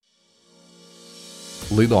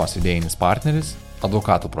Laidos idėjinis partneris –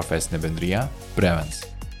 advokatų profesinė bendrija Prevence.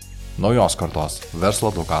 Naujos kartos verslo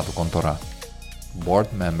advokatų kontora.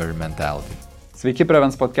 Board Member Mentality. Sveiki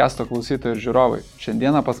Prevence Podcast'o klausytojai ir žiūrovai.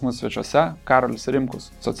 Šiandieną pas mus svečiuose Karolis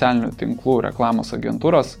Rimkus, socialinių tinklų reklamos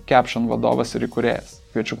agentūros Caption vadovas ir įkūrėjas.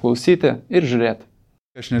 Kviečiu klausyti ir žiūrėti.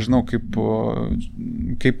 Aš nežinau,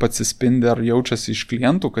 kaip atsispindi ar jaučiasi iš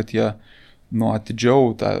klientų, kad jie atidžiau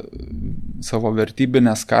tą savo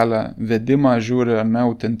vertybinę skalę vedimą žiūri ar ne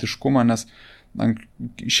autentiškumą, nes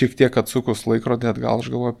šiek tiek atsukus laikrodį atgal, aš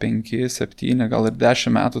galvoju, 5, 7, gal ir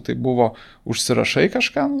 10 metų tai buvo užsirašai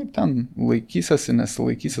kažką, ten laikysiasi,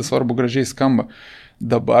 nesilaikysi, svarbu gražiai skamba.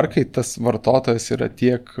 Dabar, kai tas vartotojas yra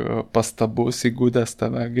tiek pastabus, įgudęs,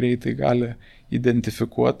 tave greitai gali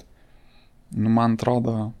identifikuoti, man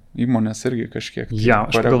atrodo, įmonės irgi kažkiek.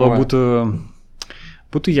 Aš galvoju,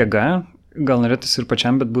 būtų jėga, gal norėtųsi ir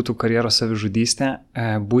pačiam, bet būtų karjeros savižudystė,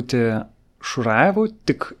 būti šuraivų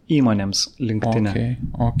tik įmonėms LinkedIn'e.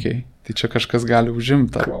 Okay. Tai čia kažkas gali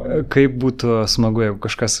užimti. Kaip būtų smagu, jeigu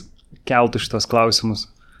kažkas keltų šitos klausimus.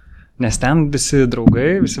 Nes ten visi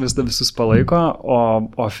draugai, visi visus palaiko,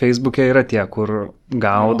 o Facebook'e yra tie, kur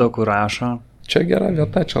gaudo, kur rašo. Čia gera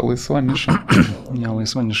vieta, čia laisva niša. Ne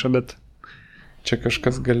laisva niša, bet čia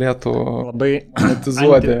kažkas galėtų labai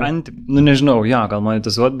monetizuoti. Nežinau, gal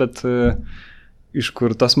monetizuoti, bet iš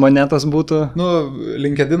kur tos monetos būtų?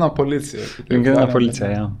 LinkedIn'o policija. LinkedIn'o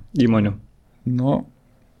policija, įmonių.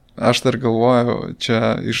 Aš dar galvoju,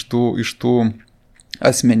 čia iš tų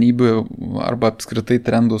asmenybių arba apskritai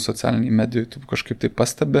trendų socialiniai medijai tu kažkaip tai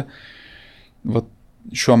pastebi.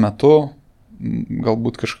 Šiuo metu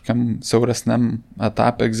galbūt kažkokiam siauresniam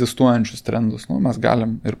etape egzistuojančius trendus. Mes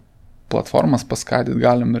galim ir platformas paskatyti,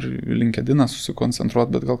 galim ir LinkedIn'ą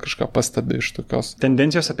susikoncentruoti, bet gal kažką pastebi iš tokios.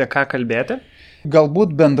 Tendencijos apie ką kalbėti?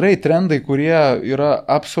 Galbūt bendrai trendai, kurie yra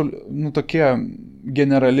tokie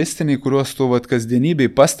generalistiniai, kuriuos tu kasdienybėj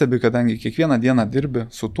pastebi, kadangi kiekvieną dieną dirbi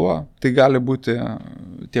su tuo. Tai gali būti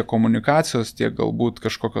tiek komunikacijos, tiek galbūt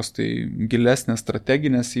kažkokios tai gilesnės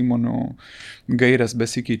strateginės įmonių gairės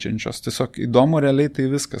besikeičiančios. Tiesiog įdomu realiai tai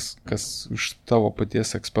viskas, kas iš tavo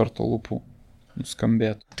paties eksperto lūpų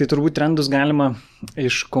nuskambėtų. Tai turbūt trendus galima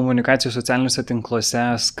iš komunikacijos socialiniuose tinkluose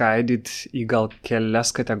skaidyti į gal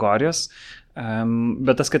kelias kategorijas.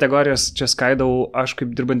 Bet tas kategorijas čia skaidau aš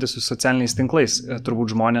kaip dirbantis su socialiniais tinklais.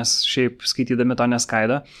 Turbūt žmonės šiaip skaitydami to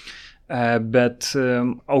neskaido. Bet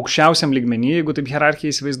aukščiausiam lygmenį, jeigu taip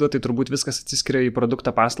hierarchiją įsivaizduoti, tai turbūt viskas atsiskiria į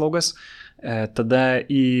produktą paslaugas, tada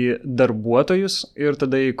į darbuotojus ir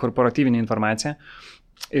tada į korporatyvinę informaciją.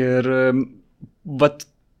 Ir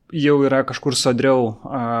jau yra kažkur sodriau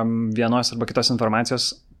vienos arba kitos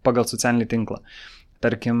informacijos pagal socialinį tinklą.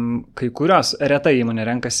 Tarkim, kai kurios retai įmonė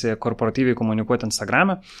renkasi korporatyviai komunikuoti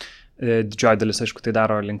Instagram'e. Didžioji dalis, aišku, tai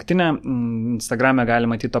daro LinkedIn'e. Instagram'e gali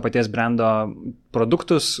matyti to paties brando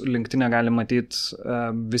produktus, LinkedIn'e gali matyti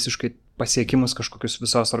visiškai pasiekimus kažkokius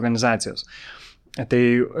visos organizacijos. Tai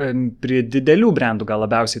prie didelių brandų gal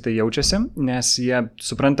labiausiai tai jaučiasi, nes jie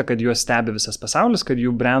supranta, kad juos stebi visas pasaulis, kad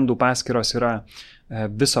jų brandų paskyros yra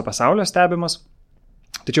viso pasaulio stebimas.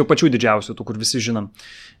 Tačiau pačių didžiausių, tų, kur visi žinom.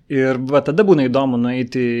 Ir tada būna įdomu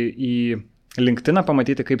nueiti į LinkedIn'ą,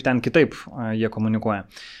 pamatyti, kaip ten kitaip jie komunikuoja.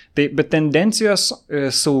 Bet tendencijos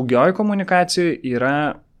saugioj komunikacijoje yra,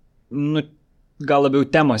 gal labiau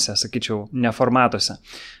temose, sakyčiau, ne formatuose.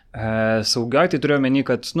 Saugioj tai turiu omeny,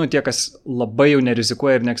 kad tie, kas labai jau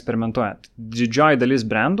nerizikuoja ir neeksperimentuoja. Didžioji dalis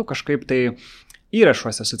brandų kažkaip tai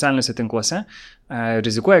įrašuose, socialiniuose tinkluose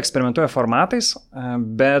rizikuoja, eksperimentuoja formatais,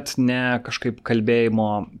 bet ne kažkaip kalbėjimo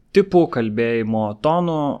tipų, kalbėjimo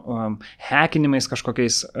tonų, hackinimais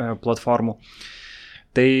kažkokiais platformų.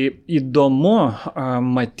 Tai įdomu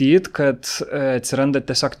matyti, kad atsiranda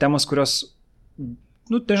tiesiog temos, kurios,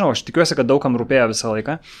 nežinau, aš tikiuosi, kad daugam rūpėjo visą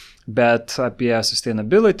laiką, bet apie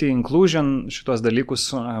sustainability, inclusion, šitos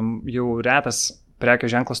dalykus jau retas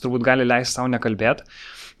prekės ženklas turbūt gali leisti savo nekalbėti.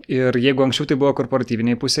 Ir jeigu anksčiau tai buvo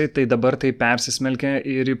korporatyviniai pusiai, tai dabar tai persismelkia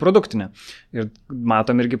ir į produktinę. Ir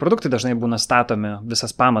matom, irgi produktai dažnai būna statomi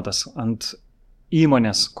visas pamatas ant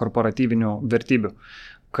įmonės korporatyvinių vertybių,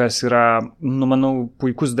 kas yra, manau,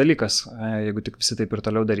 puikus dalykas, jeigu tik visi taip ir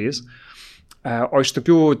toliau darys. O iš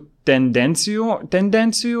tokių tendencijų,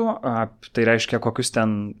 tai reiškia, kokius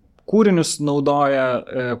ten kūrinius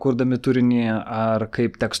naudoja, kurdami turinį, ar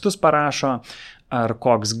kaip tekstus parašo, ar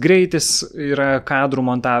koks greitis yra kadrų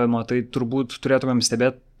montavimo, tai turbūt turėtumėm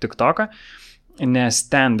stebėti TikToką, nes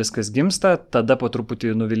ten viskas gimsta, tada po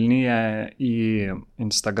truputį nuvilnyja į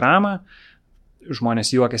Instagramą,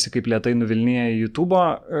 žmonės juokiasi, kaip lėtai nuvilnyja į YouTube'o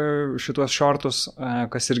šituos shortus,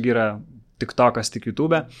 kas irgi yra TikTokas tik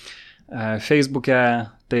YouTube'e. Facebook'e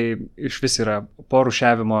tai iš vis yra po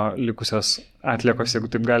rūšiavimo likusios atliekos,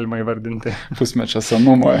 jeigu taip galima įvardinti. Pusmečio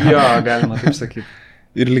senumo. Jo, galima taip sakyti.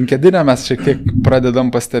 Ir LinkedIn'e mes šiek tiek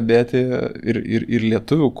pradedam pastebėti ir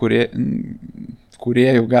lietuvių, kurie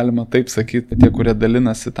jau galima taip sakyti, tie, kurie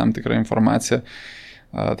dalinasi tam tikrą informaciją,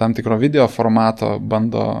 tam tikro video formato,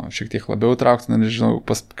 bando šiek tiek labiau traukti, nežinau,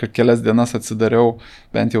 kelias dienas atsidariau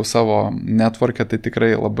bent jau savo network'e, tai tikrai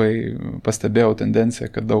labai pastebėjau tendenciją,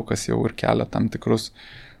 kad daug kas jau ir kelia tam tikrus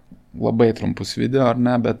labai trumpus video, ar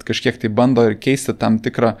ne, bet kažkiek tai bando ir keisti tam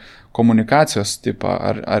tikrą komunikacijos tipą,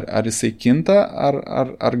 ar jisai kinta,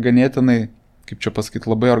 ar ganėtinai, kaip čia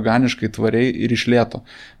pasakyti, labai organiškai, tvariai ir iš lėto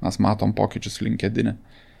mes matom pokyčius LinkedIn'e.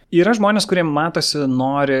 Yra žmonės, kurie matosi,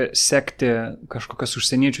 nori sekti kažkokios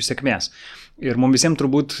užsieniečių sėkmės. Ir mums visiems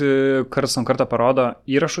turbūt karts ant kartą parodo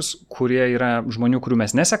įrašus, kurie yra žmonių, kurių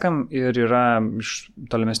mes nesekam ir yra iš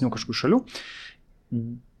tolimesnių kažkokių šalių.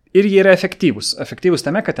 Ir jie yra efektyvūs. Efektyvūs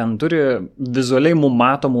tame, kad ten turi vizualiai mum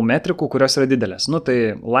matomų metrikų, kurios yra didelės. Tai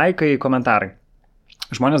laikai, komentarai.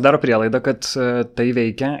 Žmonės daro prielaidą, kad tai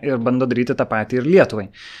veikia ir bando daryti tą patį ir Lietuvai.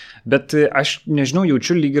 Bet aš nežinau,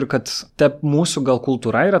 jaučiu lyg ir, kad ta mūsų gal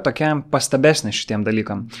kultūra yra tokia pastabesnė šitiem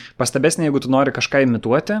dalykam. Pastabesnė, jeigu tu nori kažką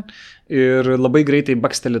imituoti ir labai greitai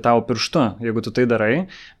baksteli tau pirštu, jeigu tu tai darai.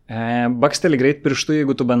 Baksteli greit pirštu,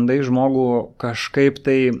 jeigu tu bandai žmogų kažkaip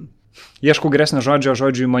tai, ieškau geresnio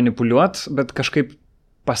žodžiui manipuliuot, bet kažkaip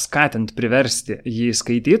paskatinti, priversti jį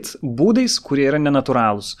skaityti būdais, kurie yra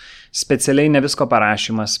nenatūralūs. Specialiai ne visko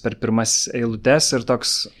parašymas per pirmas eilutes ir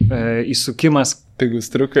toks įsukimas.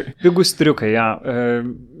 Pigus triukai. Pigus triukai, ja.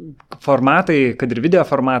 Formatai, kad ir video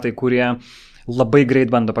formatai, kurie labai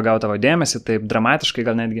greit bando pagauti tavo dėmesį, taip dramatiškai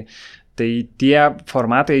gal netgi. Tai tie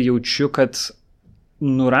formatai jaučiu, kad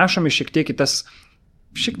nurašomi šiek tiek į tas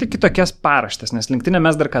šiek tiek kitokias paraštės, nes LinkedIn'e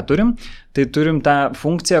mes dar ką turim, tai turim tą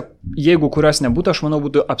funkciją, jeigu kurios nebūtų, aš manau,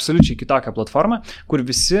 būtų absoliučiai kitokia platforma, kur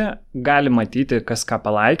visi gali matyti, kas ką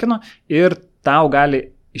palaikino ir tau gali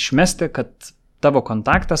išmesti, kad tavo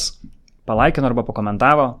kontaktas palaikino arba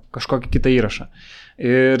pakomentavo kažkokį kitą įrašą.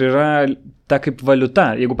 Ir yra ta kaip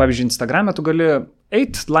valiuta, jeigu pavyzdžiui Instagram'e tu gali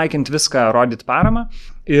eit, laikinti viską, rodyti paramą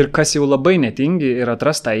ir kas jau labai netingi ir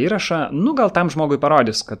atras tą įrašą, gal tam žmogui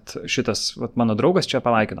parodys, kad šitas mano draugas čia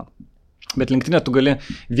palaikino. Bet LinkedIn'e tu gali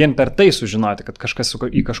vien per tai sužinoti, kad kažkas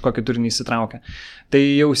į kažkokį turinį įsitraukia. Tai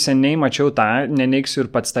jau seniai mačiau tą, neneiksiu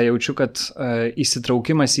ir pats tą jaučiu, kad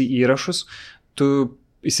įsitraukimas į įrašus,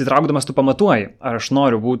 įsitraukdamas tu pamatuoji, ar aš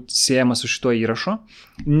noriu būti siejamas su šituo įrašu.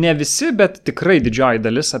 Ne visi, bet tikrai didžioji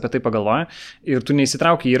dalis apie tai pagalvoja. Ir tu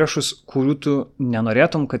neįsitrauki įrašus, kurių tu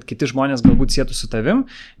nenorėtum, kad kiti žmonės galbūt sietų su tavim.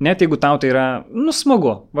 Net jeigu tau tai yra,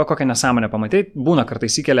 smagu, kokią nesąmonę pamatei, būna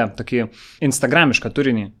kartais įkelia tokį instagramišką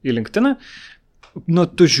turinį į LinkedIn'ą.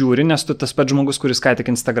 Tu žiūri, nes tu tas pats žmogus, kuris ką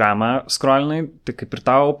tik Instagramą scrollinai, tai kaip ir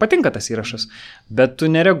tau patinka tas įrašas. Bet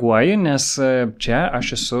tu nereaguoji, nes čia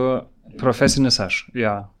aš esu profesinis aš,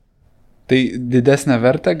 ja. Tai didesnę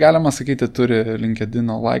vertę, galima sakyti, turi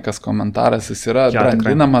LinkedIn'o laikas, komentaras, jis yra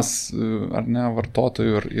brandinamas, ar ne,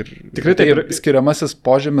 vartotojų ir tikrai tai skiriamasis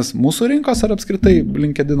požymis mūsų rinkos ar apskritai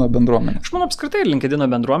LinkedIn'o bendruomenės? Aš manau, apskritai LinkedIn'o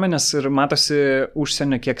bendruomenės ir matosi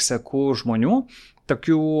užsienio kiek sekų žmonių,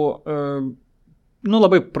 tokių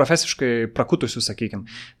labai profesiškai prakutusių, sakykim.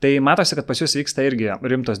 Tai matosi, kad pas jūs vyksta irgi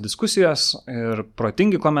rimtos diskusijos ir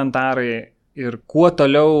protingi komentarai. Ir kuo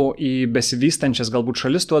toliau į besivystančias galbūt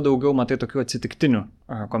šalis, tuo daugiau matai tokių atsitiktinių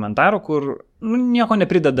komentarų, kur nieko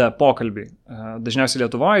neprideda pokalbį. Dažniausiai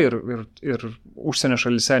Lietuvoje ir užsienio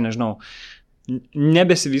šalise, nežinau,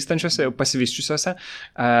 nebesivystančiose, pasivysčiusiose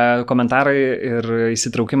komentarai ir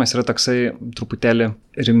įsitraukimas yra toksai truputėlį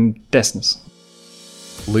rimtesnis.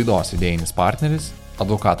 Laidos idėjinis partneris –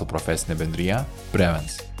 advokatų profesinė bendrija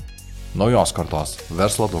Prevence. Naujos kartos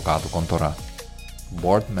verslo advokatų kontora.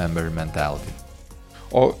 Board member mentality.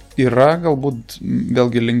 O yra galbūt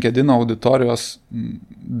vėlgi LinkedIn auditorijos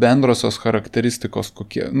bendrosios charakteristikos,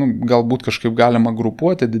 kokie, galbūt kažkaip galima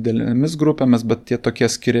grupuoti didelėmis grupėmis, bet tie tokie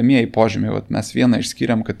skiriamieji požymiai, mes vieną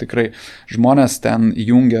išskiriam, kad tikrai žmonės ten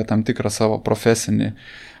jungia tam tikrą savo profesinį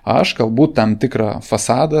galbūt tam tikrą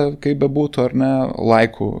fasadą, kaip bebūtų ar ne,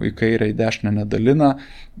 laikų į kairę, į dešinę nedalina,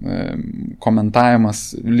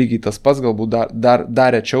 komentavimas lygiai tas pats, galbūt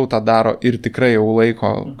dar rečiau tą daro ir tikrai jau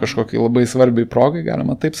laiko kažkokiai labai svarbiai progai,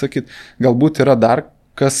 galima taip sakyti. Galbūt yra dar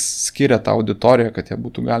kas skiria tą auditoriją, kad ją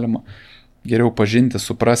būtų galima geriau pažinti,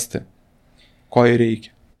 suprasti, ko ir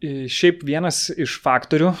reikia. Šiaip vienas iš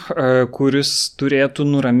faktorių, kuris turėtų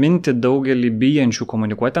nuraminti daugelį bijančių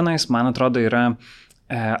komunikuoti tenais, man atrodo, yra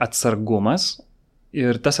atsargumas.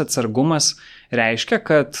 Ir tas atsargumas reiškia,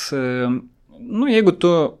 kad jeigu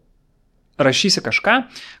tu rašysi kažką,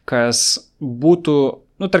 kas būtų,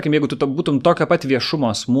 tarkim, jeigu tu būtum tokio pat viešumo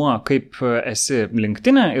asmuo, kaip esi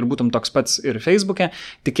LinkedIn'e ir būtum toks pats ir Facebook'e,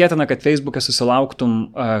 tikėtina, kad Facebook'e susilauktum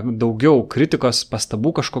daugiau kritikos,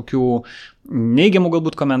 pastabų kažkokių, neigiamų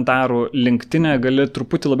galbūt komentarų, LinkedIn'e gali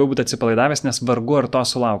truputį labiau būti atsipalaidavęs, nes vargu ar to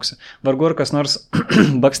sulauksi. Vargu ar kas nors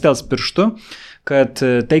bakstels pirštu, kad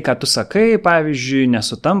tai, ką tu sakai, pavyzdžiui,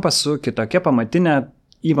 nesutampa su kitokia pamatinė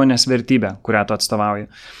įmonės vertybė, kurią tu atstovauji.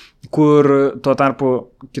 Kur tuo tarpu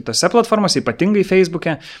kitose platformose, ypatingai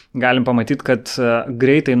Facebook'e, galim pamatyti, kad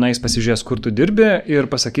greitai nueis pasižiūrės, kur tu dirbi ir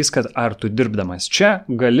pasakys, kad ar tu dirbdamas čia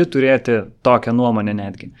gali turėti tokią nuomonę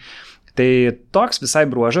netgi. Tai toks visai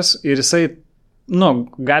bruožas ir jisai,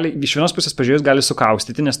 gali, iš vienos pusės pažiūrėjus gali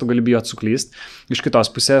sukaustyti, nes tu gali bijot suklyst, iš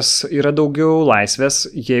kitos pusės yra daugiau laisvės,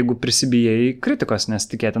 jeigu prisibijai kritikos, nes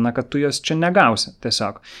tikėtina, kad tu jos čia negausi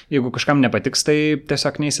tiesiog. Jeigu kažkam nepatiks, tai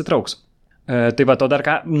tiesiog neįsitrauks. Tai va, to dar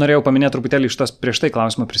ką norėjau paminėti truputėlį iš tos prieš tai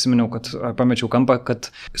klausimą, prisiminiau, kad pamečiau kampą, kad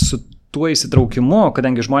su tuo įsitraukimu,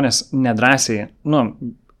 kadangi žmonės nedrąsiai,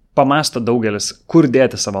 pamasto daugelis, kur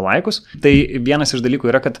dėti savo laikus, tai vienas iš dalykų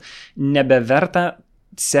yra, kad nebeverta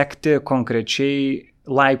sekti konkrečiai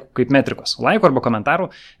laikų kaip metrikos, laikų arba komentarų,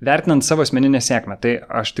 vertinant savo asmeninę sėkmę. Tai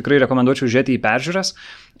aš tikrai rekomenduočiau žiūrėti į peržiūras,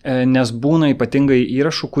 nes būna ypatingai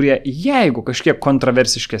įrašų, kurie jeigu kažkiek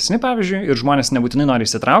kontroversiškesni, pavyzdžiui, ir žmonės nebūtinai nori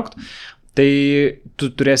įsitraukti, tai tu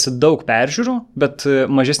turėsi daug peržiūrų, bet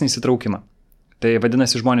mažesnį įsitraukimą. Tai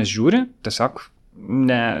vadinasi, žmonės žiūri, tiesiog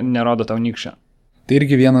nerodo tau nykščio. Tai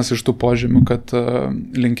irgi vienas iš tų požymių, kad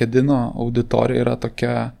LinkedIn'o auditorija yra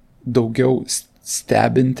tokia daugiau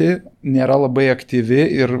stebinti, nėra labai aktyvi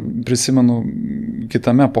ir prisimenu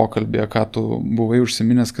kitame pokalbėje, ką tu buvai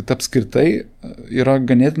užsiminęs, kad apskritai yra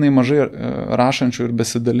ganėtinai mažai rašančių ir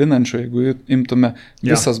besidalinančių, jeigu imtume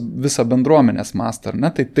visą bendruomenės mastą, ar ne?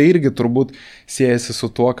 Tai irgi turbūt siejasi su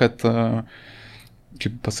tuo, kad,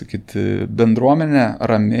 kaip pasakyti, bendruomenė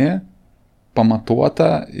rami,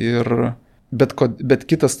 pamatuota ir Bet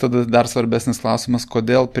kitas tada dar svarbesnis klausimas,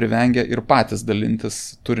 kodėl privengia ir patys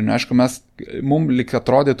dalintis turiniu. Aišku, mums lyg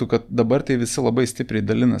atrodytų, kad dabar tai visi labai stipriai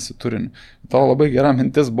dalinasi turiniu. Tavo labai gera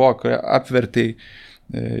mintis buvo, kai apvertei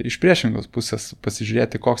iš priešingos pusės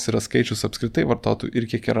pasižiūrėti, koks yra skaičius apskritai vartotojų ir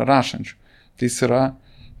kiek yra rašančių. Tai jis yra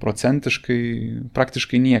procentiškai,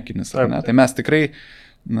 praktiškai niekinis. Ar ne? Tai mes tikrai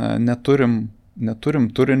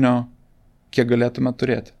neturim turinio, kiek galėtume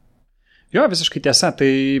turėti. Jo, visiškai tiesa. Tai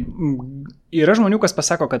yra žmonių, kas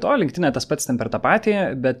pasako, kad LinkedIn'e tas pats ten per tą patį,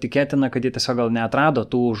 bet tikėtina, kad jie tiesiog gal neatrado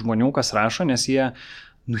tų žmonių, kas rašo, nes jie,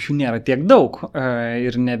 jų nėra tiek daug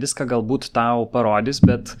ir ne viską galbūt tau parodys,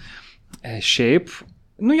 bet šiaip,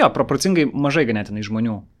 proporcingai mažai ganėtinai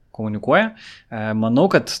žmonių komunikuoja. Manau,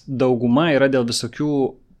 kad dauguma yra dėl visokių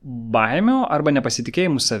baimių arba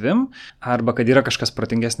nepasitikėjimų savim, arba kad yra kažkas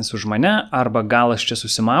protingesnis už mane, arba gal aš čia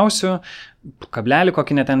susimausiu, kablelį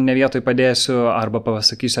kokį net ten ne vietoj padėsiu, arba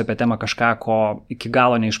pasakysiu apie temą kažką, ko iki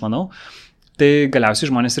galo neišmanau. Tai galiausiai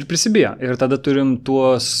žmonės ir prisibijo. Ir tada turim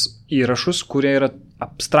tuos įrašus, kurie yra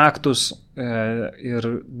abstraktus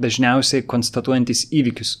ir dažniausiai konstatuojantis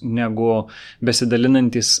įvykius, negu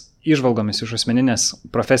besidalinantis įžvalgomis iš asmeninės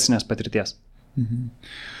profesinės patirties. Mhm.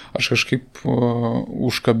 Aš kažkaip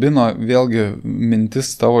užkabino vėlgi mintis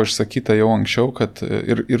tavo išsakyta jau anksčiau, kad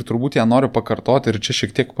ir turbūt ją noriu pakartoti ir čia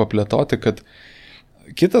šiek tiek paplėtoti, kad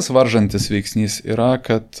kitas varžantis veiksnys yra,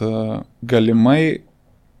 kad galimai,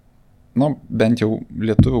 bent jau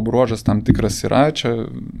lietuvių bruožas tam tikras yra, čia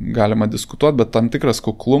galima diskutuoti, bet tam tikras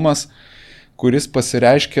kuklumas, kuris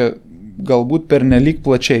pasireiškia galbūt pernelyg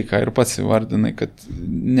plačiai, ką ir pats įvardinai, kad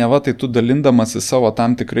neva tai tu dalindamasi savo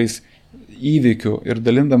tam tikrais įvykių ir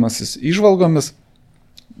dalindamasis įžvalgomis,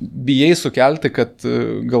 bijai sukelti, kad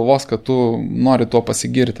galvos, kad tu nori tuo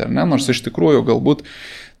pasigirti, ar ne? Nors iš tikrųjų galbūt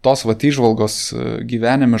tos įžvalgos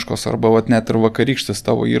gyvenimiškos arba net ir vakarykštis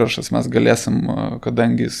tavo įrašas mes galėsim,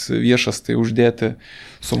 kadangi jis viešas, tai uždėti,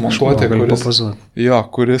 sumontuoti,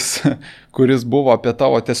 kuris buvo apie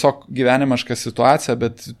tavo tiesiog gyvenimišką situaciją,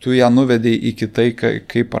 bet tu ją nuvedei iki tai,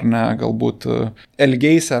 kaip ar ne, galbūt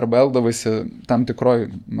elgeisi arba eldavaisi tam tikroj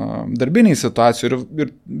darbiniai situacijų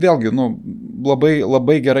ir vėlgi, labai,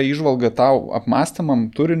 labai gera įžvalga tau apmąstymam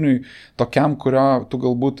turiniui, tokiam, kurio tu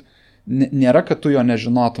galbūt nėra, kad tu jo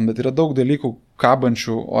nežinotum, bet yra daug dalykų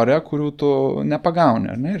kabančių ore, kurių tu nepagauni,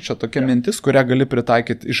 ar ne? Ir čia tokia mintis, kurią gali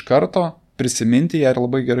pritaikyti iš karto, prisiminti ją ir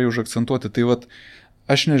labai gerai užakcentuoti. Tai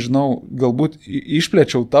aš nežinau, galbūt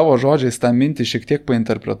išplėčiau tavo žodžiais tą mintį šiek tiek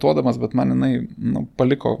painterpretuodamas, bet man jinai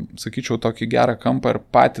paliko, sakyčiau, tokį gerą kampą ir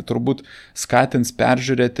patį turbūt skatins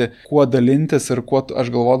peržiūrėti, kuo dalintis ir kuo aš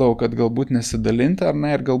galvodavau, kad galbūt nesidalinti, ar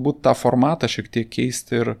ne, ir galbūt tą formatą šiek tiek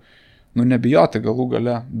keisti ir nebijoti galų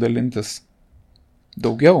gale dalintis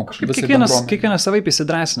Daugiau. Kiekvienas savaip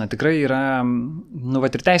įsidrąsina. Tikrai yra,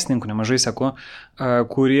 ir teisininkų nemažai sako,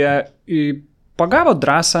 kurie pagavo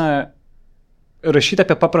drąsą rašyti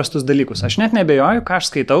apie paprastus dalykus. Aš net nebejoju, ką aš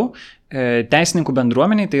skaitau, teisininkų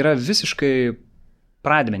bendruomeniai tai yra visiškai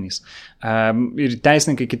pradmenys. Ir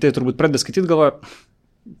teisininkai kiti turbūt pradeda skaityti, galvoja,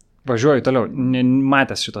 važiuoju toliau,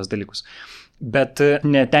 matęs šitos dalykus. Bet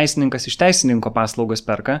ne teisininkas iš teisininko paslaugas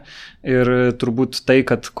perka ir turbūt tai,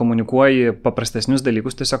 kad komunikuoji paprastesnius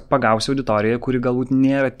dalykus, tiesiog pagausi auditoriją, kuri galbūt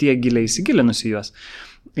nėra tiek giliai įsigilinusi juos.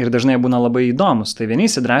 Ir dažnai būna labai įdomus. Tai vieni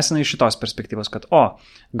įsidrąsina iš šitos perspektyvos, kad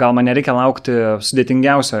gal man nereikia laukti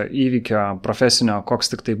sudėtingiausio įvykio profesinio,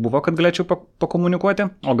 koks tik tai buvo, kad galėčiau pakomunikuoti,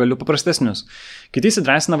 o galiu paprastesnius. Kiti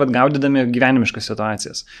įsidrąsina gaudydami gyvenimiškas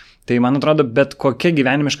situacijas. Tai man atrodo, bet kokia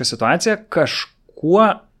gyvenimiška situacija kažkuo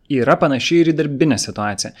yra panašiai ir į darbinę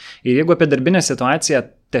situaciją. Ir jeigu apie darbinę situaciją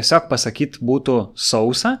tiesiog pasakyti būtų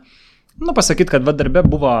sausa, pasakyti, kad darbe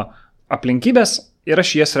buvo aplinkybės ir aš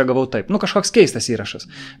jas reagavau taip. Kažkoks keistas įrašas.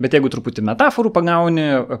 Bet jeigu truputį metaforų pagauni,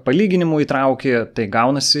 palyginimų įtrauki, tai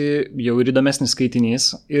gaunasi jau ir įdomesnis skaitinys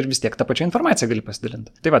ir vis tiek tą pačią informaciją gali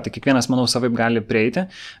pasidalinti. Tai tai kiekvienas, manau, savaip gali prieiti,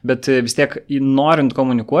 bet vis tiek norint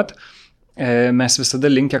komunikuoti, mes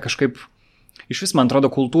visada linkę kažkaip, iš vis, man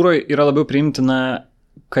atrodo, kultūroje yra labiau priimtina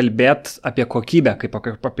kalbėti apie kokybę, kaip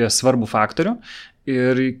apie svarbų faktorių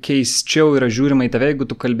ir keisčiau yra žiūrima į tave, jeigu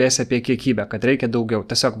tu kalbėsi apie kiekybę, kad reikia daugiau.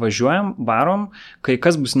 Tiesiog važiuojam, varom, kai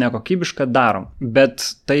kas bus nekokybiška, darom, bet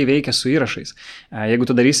tai veikia su įrašais. Jeigu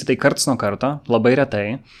tu darysi tai karts nuo karto, labai retai,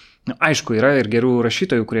 aišku, yra ir gerų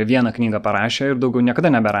rašytojų, kurie vieną knygą parašė ir daugiau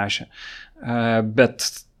niekada neberašė,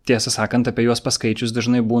 bet tiesą sakant, apie juos paskaičius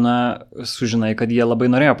dažnai būna, sužinai, kad jie labai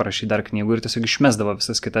norėjo parašyti dar knygų ir tiesiog išmesdavo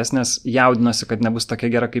visas kitas, nes jaudinosi, kad nebus tokia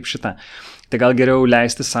gera kaip šita. Tai gal geriau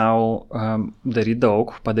leisti savo daryti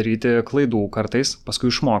daug, padaryti klaidų kartais, paskui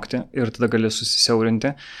išmokti ir tada gali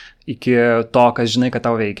susisiaurinti iki to, kas žinai, kad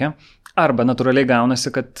tau veikia. Arba natūraliai gaunasi,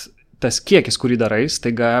 kad tas kiekis, kurį darai,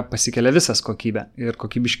 staiga pasikelia visas kokybė ir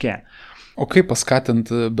kokybiškėja. O kaip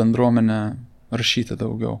paskatinti bendruomenę rašyti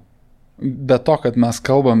daugiau? Be to, kad mes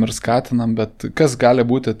kalbam ir skatinam, bet kas gali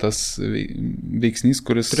būti tas veiksnys,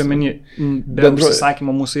 kuris... Turiuomenį be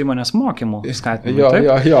užsisakymo mūsų įmonės mokymų skatinimo.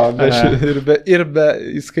 Ir be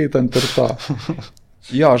įskaitant ir to.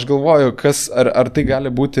 Aš galvoju, ar tai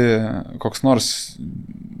gali būti koks nors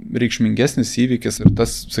reikšmingesnis įvykis ir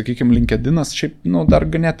tas, sakykime, LinkedInas šiaip, dar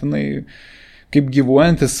ganėtinai kaip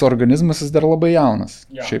gyvuojantis organizmas, jis dar labai jaunas.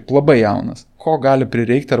 Šiaip labai jaunas. Ko gali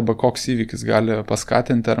prireikti arba koks įvykis gali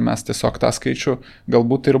paskatinti, ar mes tiesiog tą skaičių,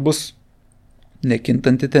 galbūt ir bus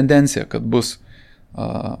nekintanti tendencija, kad bus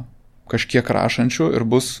kažkiek rašančių ir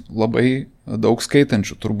bus labai daug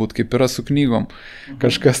skaitančių, turbūt kaip yra su knygom.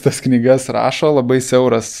 Kažkas tas knygas rašo, labai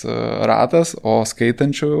siauras ratas, o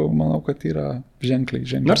skaitančių, manau, kad yra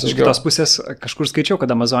ženkliai. Nors iš kitos pusės kažkur skaičiau,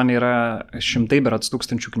 kad Amazonė yra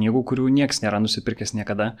 100,000 knygų, kurių nieks nėra nusipirkęs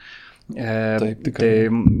niekada. Taip,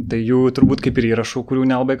 tai jų turbūt kaip ir įrašų, kurių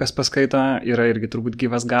nelabai kas paskaito, yra irgi turbūt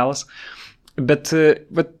gyvas galas. Bet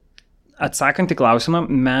atsakant į klausimą,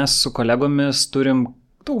 mes su kolegomis turim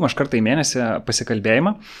daugmaž kartą į mėnesį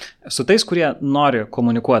pasikalbėjimą su tais, kurie nori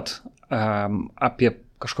komunikuoti apie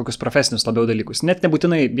kažkokius profesinius labiau dalykus. Net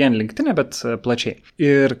nebūtinai vien LinkedIn, bet plačiai.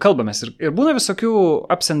 Ir kalbamės. Ir būna visokių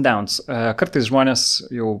ups and downs. Kartais žmonės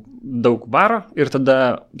jau daug varo ir tada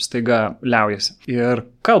staiga liaujasi. Ir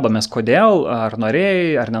kalbamės, kodėl, ar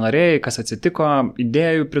norėjai, ar nenorėjai, kas atsitiko,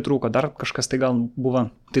 idėjų pritrūko, dar kažkas tai gal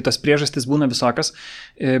buvo. Tai tos priežastys būna visokios,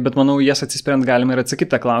 bet manau, jas atsispirant galima ir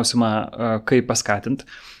atsakyti tą klausimą, kaip paskatinti.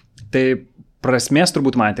 Tai prasmės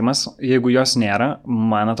turbūt matymas, jeigu jos nėra,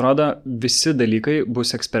 man atrodo, visi dalykai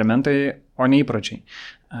bus eksperimentai, o ne įpročiai.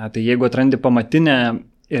 Tai jeigu atrandi pamatinę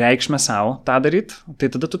reikšmę savo tą daryti,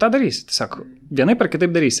 tai tada tu tą darysi. Tiesiog vienaip ar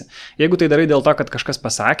kitaip darysi. Jeigu tai darai dėl to, kad kažkas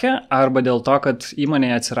pasakė, arba dėl to, kad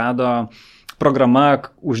įmonėje atsirado programa,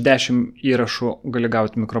 už 10 įrašų gali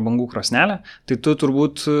gauti mikrobangų krosnelę, tai tu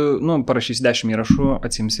turbūt parašysi 10 įrašų,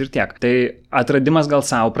 atsimsi ir tiek. Tai atradimas gal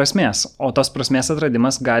savo prasmės, o tos prasmės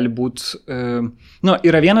atradimas gali būti...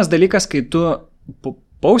 yra vienas dalykas, kai tu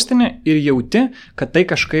paustini ir jauti, kad tai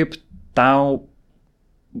kažkaip tau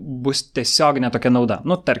bus tiesiog netokia nauda.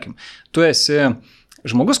 Tarkim, tu esi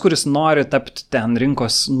žmogus, kuris nori tapti ten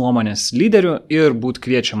rinkos nuomonės lyderiu ir būti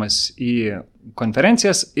kviečiamas į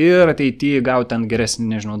konferencijas ir ateityje gauti ten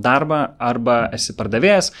geresnį, darbą, arba esi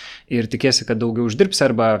pardavėjas ir tikėsi, kad daugiau uždirbsi,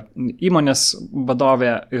 arba įmonės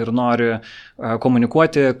vadovė ir nori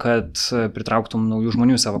komunikuoti, kad pritrauktum naujų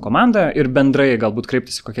žmonių į savo komandą ir bendrai galbūt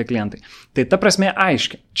kreiptis į kokie klientai. Tai ta prasme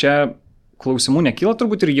aiški. Čia klausimų nekyla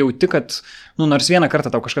turbūt ir jauti, kad, nors vieną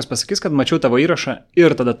kartą tau kažkas pasakys, kad mačiau tavo įrašą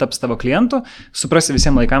ir tada taps tavo klientu, suprasi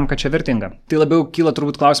visiems laikam, kad čia vertinga. Tai labiau kyla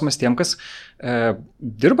turbūt klausimas tiem, kas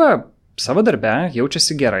dirba savo darbe,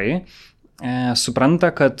 jaučiasi gerai, supranta,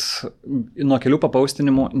 kad nuo kelių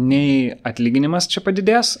papaustinimų nei atlyginimas čia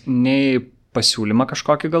padidės, nei pasiūlymą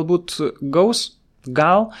kažkokį galbūt gaus,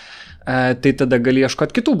 tai tada gali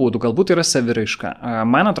ieškoti kitų būdų, galbūt yra saviraiška.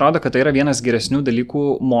 Man atrodo, kad tai yra vienas geresnių dalykų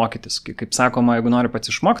mokytis. Kaip sakoma, jeigu nori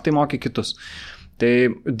pats išmokti, tai moky kitus. Tai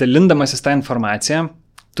dalindamasis tą informaciją,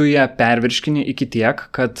 tu ją pervirškini iki tiek,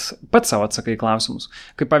 kad pats savo atsakai klausimus.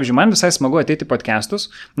 Kaip pavyzdžiui, man visai smagu ateiti į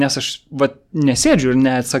podcastus, nes aš nesėdžiu ir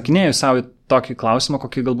neatsakinėju savo tokį klausimą,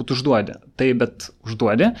 kokį galbūt užduodi. Tai bet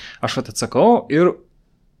užduodi, aš atsakau ir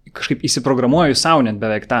kažkaip įsiprogramuoju savo net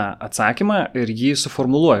beveik tą atsakymą ir jį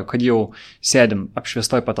suformuluoju, kad jau sėdim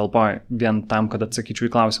apšviestoj patalpoj vien tam, kad atsakyčiau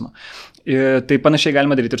į klausimą. Ir tai panašiai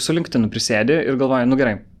galima daryti ir su LinkedIn, prisėdi ir galvoju,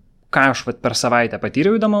 gerai, ką aš per savaitę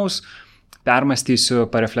patyriau įdomaus, permąstysiu,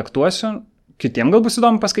 pareflektuosiu, kitiem gal bus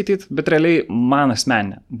įdomu paskaityti, bet realiai man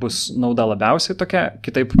asmeninė bus nauda labiausiai tokia,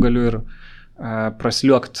 kitaip galiu ir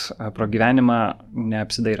prasliuokt pro gyvenimą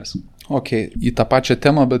neapsidairas. Ok, į tą pačią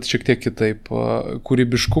temą, bet šiek tiek kitaip.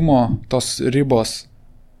 Kūrybiškumo tos ribos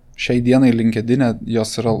šiai dienai LinkedIn,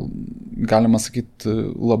 jos yra, galima sakyti,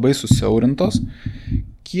 labai susiaurintos.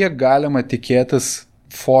 Kiek galima tikėtis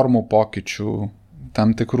formų pokyčių,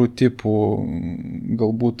 tam tikrų tipų,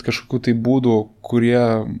 galbūt kažkokių tai būdų, kurie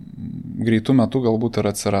greitų metų galbūt ir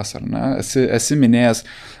atsiras, ar ne? Esi minėjęs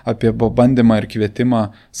apie bandymą ir kvietimą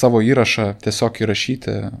savo įrašą tiesiog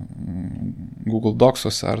įrašyti Google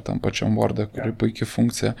Docsuose ar tam pačiam Word'e, kuri puikia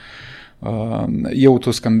funkcija, jau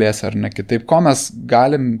tu skambėsi ar ne kitaip. Ko mes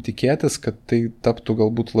galim tikėtis, kad tai taptų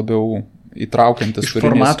galbūt labiau įtraukiantis turinys. Iš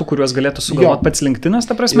formatų, kuriuos galėtų sugalvoti pats LinkedInas,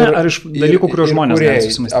 ta prasme, ar iš dalykų, kuriuos žmonės gali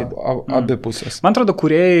susimastyti? Abi pusės. Man atrodo,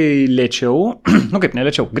 kūrėjai lėčiau, kaip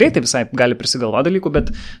nelėčiau, greitai visai gali prisigalvoti dalykų,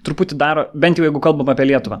 bet truputį daro, bent jau jeigu kalbam apie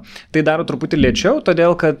Lietuvą, tai daro truputį lėčiau,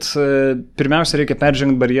 todėl kad pirmiausia reikia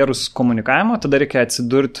peržengti barjerus komunikavimo, tada reikia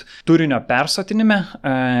atsidurti turinio persotinime,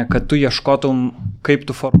 kad tu ieškotum, kaip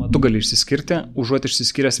tu formatu gali išsiskirti, užuot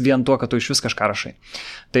išsiskyręs vien tuo, kad tu iš vis kažką rašai.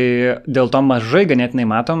 Tai dėl to mažai ganėtinai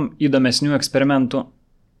matom įdomesnių eksperimentų,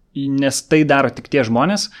 nes tai daro tik tie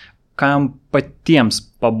žmonės, kam patiems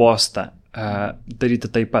pabosta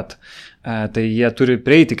daryti taip pat. Tai jie turi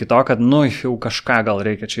prieiti iki to, kad jau kažką gal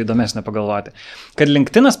reikia čia įdomesnio pagalvoti. Kad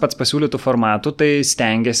LinkedInas pats pasiūlytų formatų, tai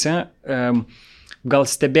stengiasi, gal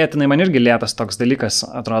stebėtinai man irgi lėtas toks dalykas,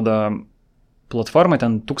 atrodo, platforma,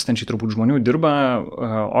 ten tūkstančiai turbūt žmonių dirba,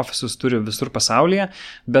 ofisus turi visur pasaulyje,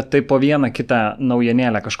 bet tai po vieną kitą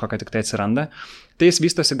naujienėlę kažkokią tik tai atsiranda. Tai jis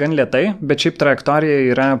vystosi gan lėtai, bet šiaip trajektorija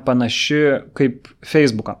yra panaši kaip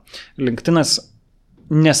Facebook'o. LinkedInas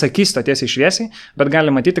nesakys to tiesiai šviesiai, bet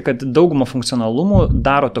gali matyti, kad daugumą funkcionalumų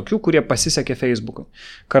daro tokių, kurie pasisekė Facebook'ui.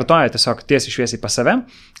 Kartoja tiesiog tiesiai šviesiai pas save,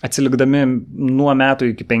 atsilikdami nuo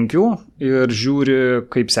metų iki 5 ir žiūri,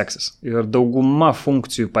 kaip seksis. Ir dauguma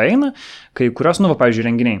funkcijų paeina, kai kurios, pavyzdžiui,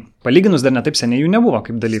 renginiai. Palyginus dar netaip seniai jų nebuvo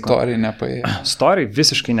kaip dalyko. Story nepaėjo. Story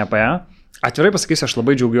visiškai nepaėjo. Atvirai pasakysiu, aš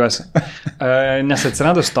labai džiaugiuosi, nes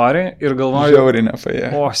atsirado story ir galvoju, žiauriai nepaėjo.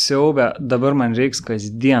 O siaubė, dabar man reiks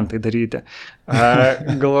kasdien tai daryti.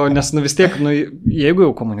 Galvoju, nes vis tiek, jeigu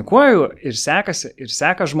jau komunikuoju ir sekasi, ir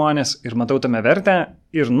seka žmonės, ir matau tame vertę,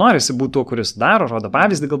 ir norisi būti tuo, kuris daro, rodo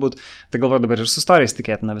pavyzdį galbūt, tai galvoju, dabar ir su stories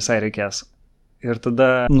tikėtina visai reikės. Ir tada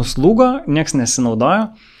nuslūgo, nieks nesinaudojo,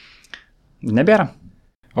 nebėra.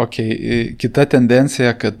 Ok, kita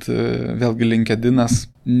tendencija, kad vėlgi LinkedInas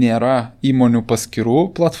nėra įmonių paskyrų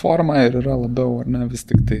platforma ir yra labiau, ar ne, vis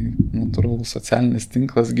tik tai natūralus socialinis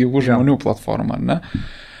tinklas, gyvų žmonių platforma, ar ne?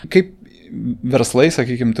 Kaip verslai,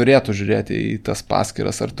 sakykime, turėtų žiūrėti į tas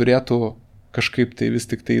paskyras, ar turėtų kažkaip tai vis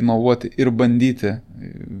tik tai inovuoti ir bandyti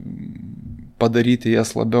padaryti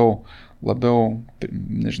jas labiau,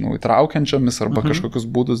 nežinau, įtraukiančiomis arba kažkokius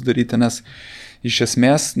būdus daryti, nes iš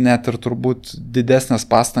esmės net ir turbūt didesnės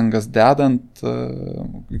pastangas dedant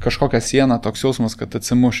kažkokią sieną toks jausmas, kad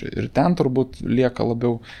atsimuši. Ir ten turbūt lieka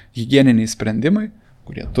labiau higieniniai sprendimai,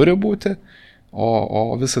 kurie turi būti, o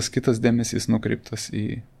visas kitas dėmesys nukreiptas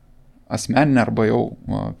į asmeninę arba jau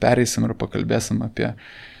pereisim ir pakalbėsim apie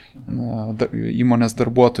įmonės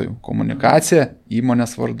darbuotojų komunikaciją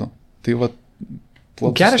įmonės vardu. Tai va,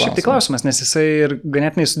 geras šiek tiek klausimas, nes jisai ir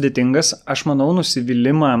ganėtinai sudėtingas. Aš manau,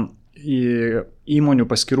 nusivylimą į įmonių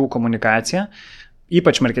paskirų komunikaciją,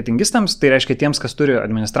 ypač marketingistams, tai reiškia tiems, kas turi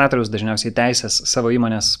administratorius, dažniausiai teisės savo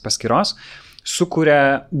įmonės paskiros,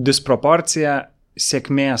 sukuria disproporciją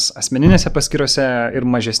sėkmės asmeninėse paskyrose ir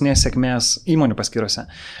mažesnės sėkmės įmonių paskyrose.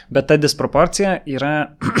 Bet ta disproporcija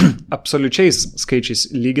yra absoliučiais skaičiais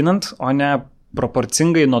lyginant, o ne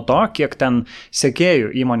proporcingai nuo to, kiek ten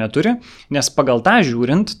sekėjų įmonė turi, nes pagal tą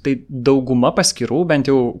žiūrint, tai dauguma paskyrų, bent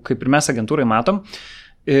jau kaip ir mes agentūrai matom,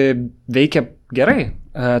 veikia gerai.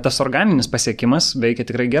 Tas organinis pasiekimas veikia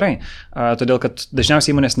tikrai gerai. Todėl, kad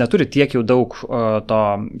dažniausiai įmonės neturi tiek jau daug to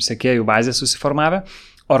sekėjų bazės susiformavę.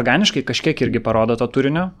 Organiškai kažkiek irgi parodo to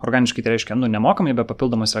turinio. Organiškai tai reiškia, nemokamai, be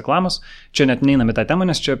papildomos reklamos. Čia net neinam į tą temą,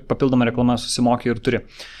 nes čia papildoma reklama susimoki ir turi.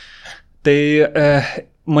 Tai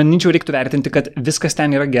manyčiau reiktų vertinti, kad viskas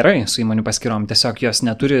ten yra gerai su įmonių paskyrom, tiesiog jos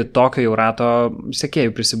neturi tokio jau rato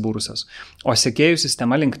sekėjų prisibūrusios. O sekėjų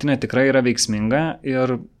sistema LinkedIn tikrai yra veiksminga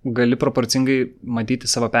ir gali proporcingai matyti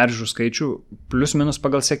savo peržiūrų skaičių plius minus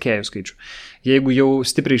pagal sekėjų skaičių. Jeigu jau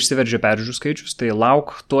stipriai išsiveržia peržiūrų skaičius, tai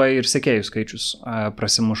lauk tuoj ir sekėjų skaičius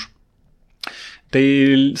prasimuš. Tai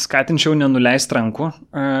skatinčiau nenuleisti rankų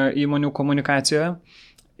įmonių komunikacijoje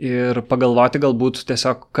ir pagalvoti galbūt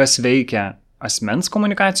tiesiog, kas veikia asmens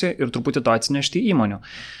komunikacijoje ir truputį to atsinešti įmonių.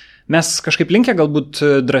 Mes kažkaip linkę galbūt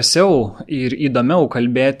drąsiau ir įdomiau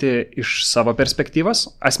kalbėti iš savo perspektyvos,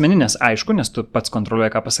 asmeninės aišku, nes tu pats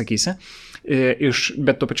kontroliuoji, ką pasakysi,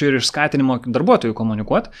 bet tuo pačiu ir iš skatinimo darbuotojų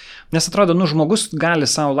komunikuoti, nes atrodo, žmogus gali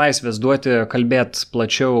savo laisvės duoti kalbėti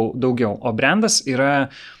plačiau daugiau, o brandas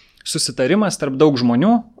yra susitarimas tarp daug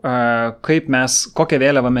žmonių, kokią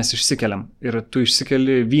vėliavą mes išsikeliam. Ir tu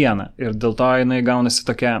išsikeli vieną. Ir dėl to jinai gaunasi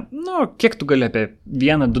tokia, kiek tu gali apie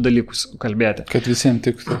 1-2 dalykus kalbėti. Kad visiems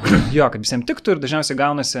tiktų. Jo, kad visiems tiktų ir dažniausiai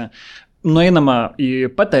gaunasi nueinama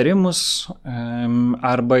į patarimus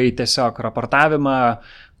arba į tiesiog raportavimą,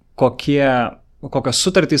 kokios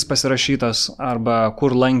sutartys pasirašytos arba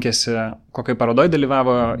kur lankėsi, kokioj parodoj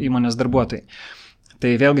dalyvavo įmonės darbuotojai. Tai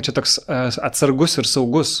vėlgi čia toks atsargus ir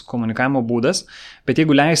saugus komunikavimo būdas, bet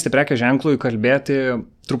jeigu leisti prekės ženklui kalbėti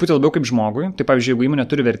truputį labiau kaip žmogui, tai pavyzdžiui, jeigu įmonė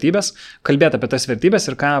turi vertybės, kalbėti apie tas vertybės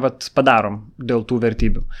ir ką padarom dėl tų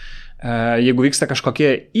vertybių. Jeigu vyksta kažkokie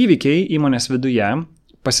įvykiai įmonės viduje,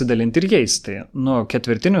 pasidalinti ir jais. Tai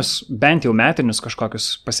ketvirtinius, bent jau metinius kažkokius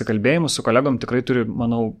pasikalbėjimus su kolegom tikrai turi,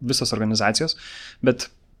 manau, visos organizacijos, bet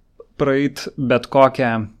praeit bet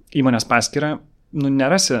kokią įmonės paskyrą,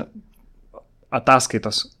 nerasi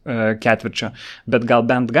ataskaitos ketvirčio, bet gal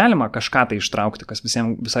bent galima kažką tai ištraukti, kas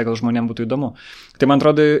visai gal žmonėms būtų įdomu. Tai man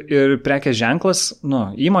atrodo ir prekės ženklas,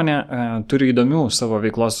 įmonė turi įdomių savo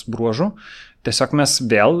veiklos bruožų, tiesiog mes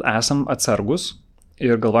vėl esam atsargus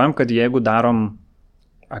ir galvojam, kad jeigu darom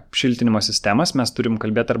apšiltinimo sistemas, mes turim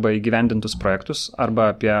kalbėti arba įgyvendintus projektus,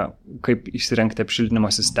 arba apie kaip įsirengti apšiltinimo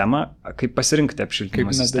sistemą, kaip pasirinkti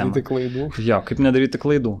apšiltinimo sistemą. Kaip nedaryti klaidų. Jo, kaip nedaryti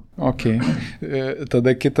klaidų. Ok.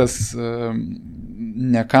 Tada kitas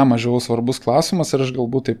ne ką mažiau svarbus klausimas ir aš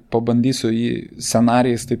galbūt taip pabandysiu į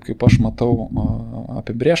scenarijais, taip kaip aš matau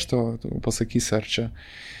apibrėžto, pasakysi, ar čia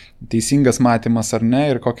teisingas matymas ar ne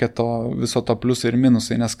ir kokie viso to pliusai ir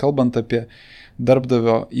minusai, nes kalbant apie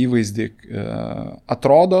darbdavio įvaizdį,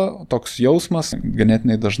 atrodo toks jausmas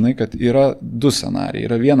ganėtinai dažnai, kad yra 2 scenarijai.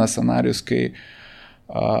 Yra vienas scenarijus, kai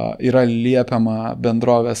yra liepiama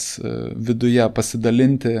bendrovės viduje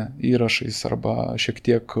pasidalinti įrašais arba šiek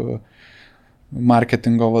tiek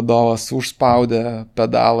marketingo vadovas užspaudė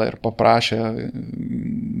pedalą ir paprašė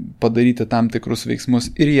padaryti tam tikrus veiksmus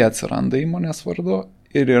ir jie atsiranda įmonės vardu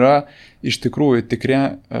ir yra iš tikrųjų tikri,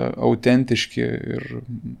 autentiški ir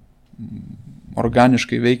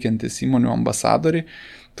organiškai veikiantis įmonių ambasadoriai,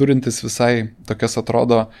 turintis visai tokias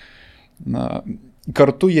atrodo,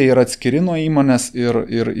 kartu jie yra atskiri nuo įmonės ir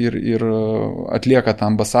atlieka tą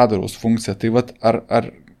ambasadoriaus funkciją. Tai ar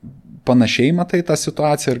panašiai matai tą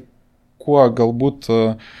situaciją ir kuo galbūt,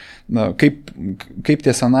 kaip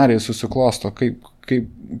tie scenarijai susiklosto,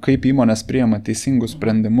 kaip įmonės priima teisingus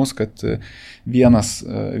sprendimus, kad viena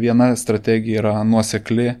strategija yra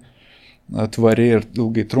nuosekli, tvari ir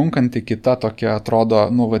ilgai trunkanti, kita tokia atrodo,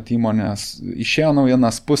 įmonės išėjo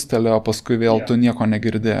naujienas, pustelė, o paskui vėl tu nieko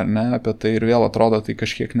negirdi, ar ne, apie tai ir vėl atrodo tai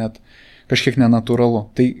kažkiek nenatūralu.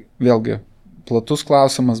 Tai vėlgi platus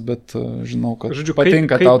klausimas, bet žinau, kad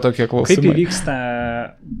patinka tau tokie klausimai.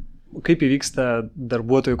 Kaip įvyksta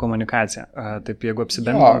darbuotojų komunikacija, taip jeigu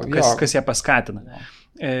apsibendrinant, kas ją paskatina.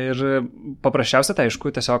 Ir paprasčiausia, tai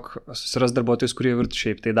aišku, tiesiog susiras darbuotojus, kurie ir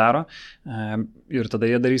šiaip tai daro ir tada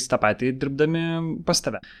jie darys tą patį dirbdami pas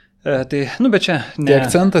tave. Tai, bet čia... Tai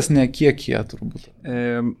akcentas ne kiek jie turbūt.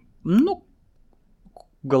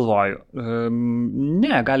 Galvoju.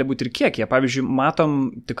 Ne, gali būti ir kiek jie. Pavyzdžiui, matom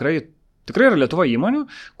tikrai yra Lietuvoje įmonių,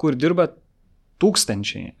 kur dirba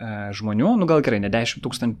tūkstančiai žmonių, nu gal gerai, ne 10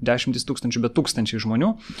 tūkstančių, bet tūkstančiai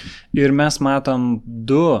žmonių ir mes matom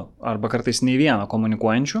 2 arba kartais nei vieną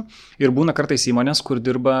komunikuojančių ir būna kartais įmonės, kur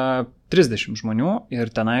dirba 30 žmonių ir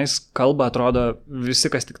tenais kalba, atrodo, visi,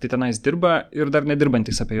 kas tik tai tenais dirba ir dar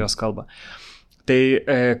nedirbantis apie juos kalba. Tai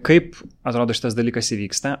kaip atrodo šitas dalykas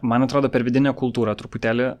įvyksta? Man atrodo per vidinę kultūrą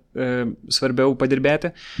truputėlį svarbiau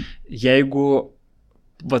padirbėti. Jeigu,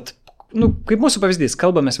 kaip mūsų pavyzdys,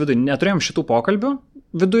 kalbamės viduje, neturėjom šitų pokalbių,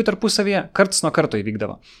 viduje tarpusavyje karts nuo karto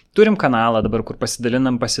įvykdavo. Turim kanalą dabar, kur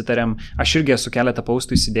pasidalinam, pasitarėm. Aš irgi esu keletą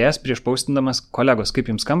paustų įsidėjęs prieš paustindamas kolegos,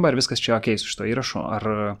 kaip jums skamba, ar viskas čia okei su šito įrašu,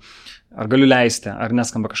 ar galiu leisti, ar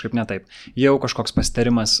neskamba kažkaip ne taip. Jau kažkoks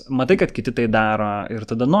pasitarimas, matai, kad kiti tai daro ir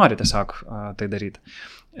tada nori tiesiog tai daryti.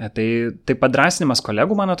 Tai padrasinimas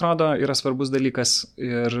kolegų, man atrodo, yra svarbus dalykas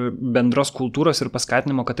ir bendros kultūros ir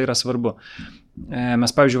paskatinimo, kad tai yra svarbu.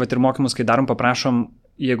 Mes, pavyzdžiui, ir mokymus, kai darom, paprašom,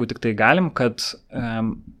 jeigu tik tai galim, kad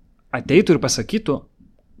ateitų ir pasakytų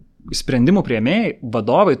sprendimų priėmėjai,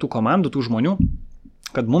 vadovai tų komandų, tų žmonių,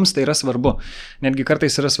 kad mums tai yra svarbu. Netgi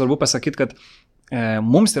kartais yra svarbu pasakyti, kad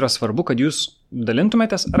mums yra svarbu, kad jūs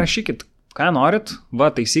dalintumėtės, rašykit, ką norit,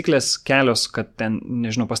 taisyklės kelios, kad ten,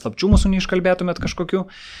 nežinau, paslapčių mūsų neiškalbėtumėt kažkokių,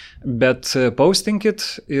 bet paustinkit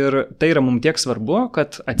ir tai yra mums tiek svarbu,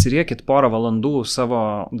 kad atsiriekit porą valandų savo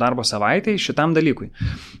darbo savaitėj šitam dalykui.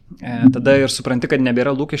 Tada ir supranti, kad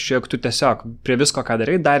nebėra lūkesčio, jog tu tiesiog prie visko, ką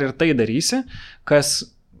darai, dar ir tai darysi,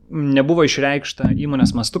 kas nebuvo išreikšta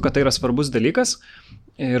įmonės mastu, kad tai yra svarbus dalykas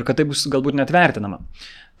ir kad tai bus galbūt net vertinama.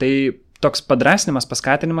 Tai toks padrasinimas,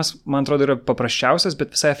 paskatinimas, man atrodo, yra paprasčiausias,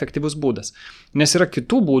 bet visai efektyvus būdas. Nes yra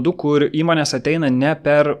kitų būdų, kur įmonės ateina ne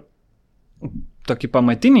per tokį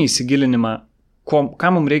pamatinį įsigilinimą,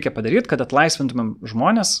 ką mums reikia padaryti, kad atlaisvintumėm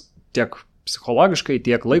žmonės tiek psichologiškai,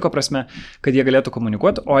 tiek laiko prasme, kad jie galėtų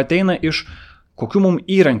komunikuoti, o ateina iš kokių mums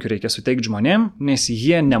įrankių reikia suteikti žmonėm, nes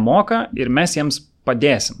jie nemoka ir mes jiems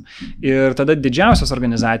padėsim. Ir tada didžiausios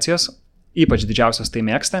organizacijos, ypač didžiausios tai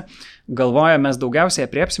mėgsta, galvoja, mes daugiausiai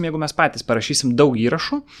apriepsim, jeigu mes patys parašysim daug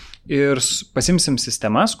įrašų ir pasimsim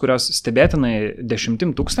sistemas, kurios stebėtinai 10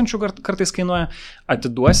 000 kartais kainuoja,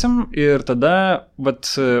 atiduosim ir tada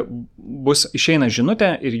išeina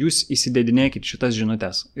žinutė ir jūs įsidėdinėkit šitas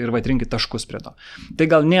žinutės ir rinkit taškus prie to.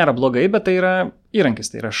 Tai gal nėra blogai, bet tai yra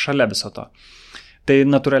įrankis, tai yra šalia viso to. Tai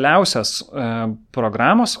natūraliausios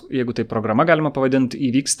programos, jeigu tai programa galima pavadinti,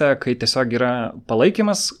 įvyksta, kai tiesiog yra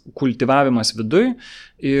palaikymas, kultivavimas viduj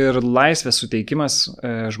ir laisvės suteikimas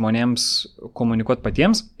žmonėms komunikuoti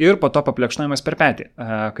patiems ir po to paplekšnavimas per petį,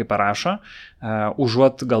 kai parašo,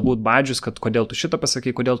 užuot galbūt badžius, kad kodėl tu šitą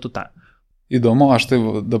pasakai, kodėl tu tą. Įdomu, aš tai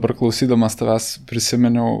dabar klausydamas tavęs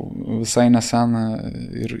prisiminiau visai neseną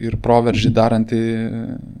ir proveržį darantį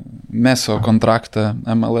Meso kontraktą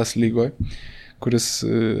MLS lygoje, kuris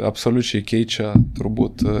absoliučiai keičia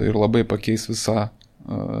turbūt ir labai pakeis visą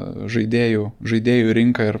žaidėjų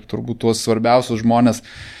rinką ir turbūt tuos svarbiausius žmonės,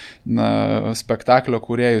 spektaklio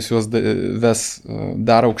kūrėjus juos ves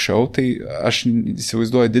dar aukščiau. Tai aš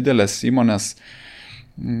įsivaizduoju didelės įmonės,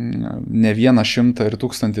 ne 100 ir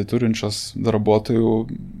 1000 turinčios darbuotojų,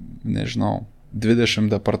 20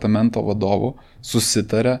 departamento vadovų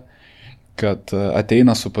susitarė, kad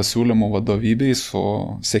ateina su pasiūlymu vadovybei, su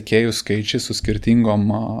sekėjų skaičiai, su skirtingom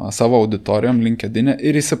savo auditorijom LinkedIn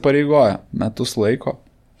ir įsipareigoja metus laiko,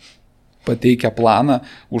 pateikia planą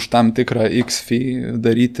už tam tikrą X fee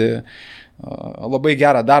daryti labai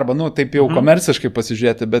gerą darbą, taip jau komerciškai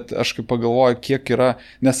pasižiūrėti, bet aš kaip pagalvoju, kiek yra,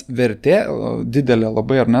 nes vertė didelė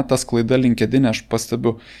labai, ar ne, tas klaida LinkedIn, aš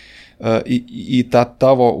pastebiu, į tą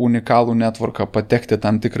tavo unikalų networką patekti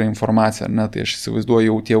tam tikrą informaciją, ar ne, tai aš įsivaizduoju,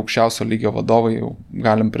 jau tie aukščiausio lygio vadovai jau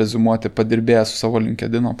galim preziumuoti padirbėję su savo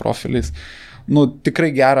LinkedIn profiliais, tikrai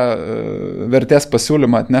gerą vertės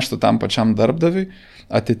pasiūlymą atneštų tam pačiam darbdaviui,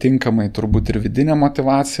 atitinkamai turbūt ir vidinė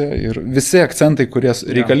motyvacija ir visi akcentai, kurie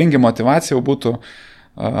reikalingi motyvacija jau būtų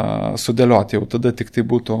sudėlioti, jau tada tik tai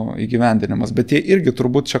būtų įgyvendinimas, bet jie irgi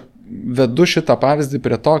turbūt čia vedu šitą pavyzdį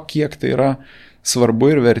prie to, kiek tai yra svarbu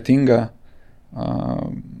ir vertinga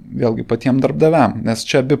vėlgi patiem darbdaviam, nes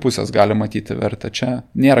čia abi pusės gali matyti vertę, čia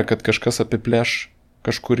nėra, kad kažkas apiplėš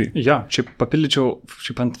kažkurį. Jo, šiaip papildyčiau,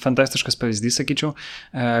 fantastiškas pavyzdys, sakyčiau,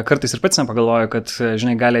 kartais ir pats nepagalvoju, kad,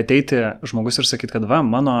 gali ateiti žmogus ir sakyti, kad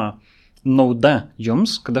mano nauda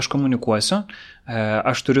jums, kad aš komunikuosiu,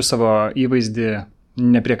 aš turiu savo įvaizdį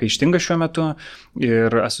nepriekaištinga šiuo metu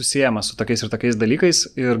ir esu siejamas su tokiais ir tokiais dalykais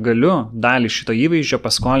ir galiu dalį šito įvaizdžio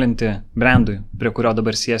paskolinti brandui, prie kurio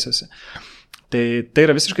dabar siesiuosi. Tai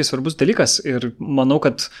yra visiškai svarbus dalykas ir manau,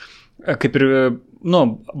 kad kaip ir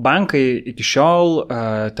bankai iki šiol,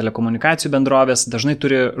 telekomunikacijų bendrovės dažnai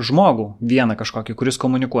turi žmogų vieną kažkokį, kuris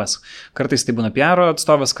komunikuos. Kartais tai būna PR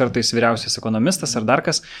atstovas, kartais vyriausias ekonomistas ar dar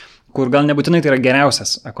kas, kur gal nebūtinai tai yra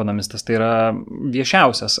geriausias ekonomistas, tai yra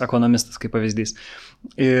viešiausias ekonomistas kaip pavyzdys.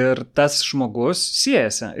 Ir tas žmogus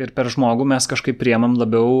siejasi ir per žmogų mes kažkaip priemam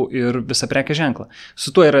labiau ir visą prekės ženklą.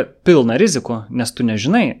 Su tuo yra pilna rizikų, nes tu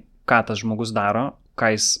nežinai, ką tas žmogus daro,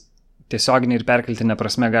 ką jis tiesioginį ir perkeltinę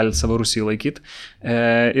prasme gali savo rūsį laikyti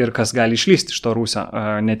ir kas gali išlysti iš to rūsio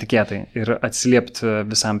netikėtai ir atsiliepti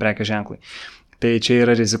visam prekės ženklai. Tai čia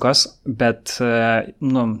yra rizikos, bet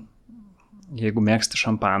jeigu mėgsti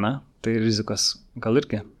šampaną, tai rizikos gal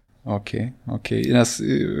irgi. Ok. Nes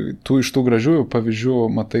tu iš tų gražiųjų pavyzdžių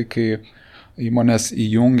matai, kai įmonės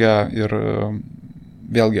įjungia ir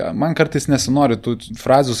vėlgi, man kartais nesinori tų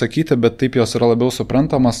frazių sakyti, bet taip jos yra labiau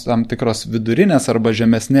suprantamas tam tikros vidurinės arba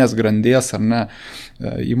žemesnės grandies, ar ne,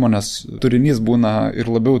 įmonės turinys būna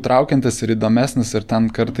ir labiau traukiantis ir įdomesnis ir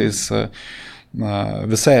ten kartais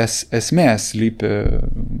visa esmė slypi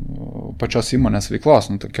pačios įmonės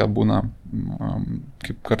veiklos, tokia būna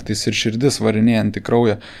kaip kartais ir širdis varinėjant į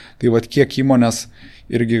kraują. Tai vat kiek įmonės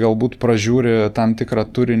irgi galbūt pražiūri tam tikrą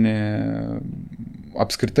turinį,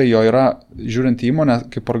 apskritai jo yra, žiūrint į įmonę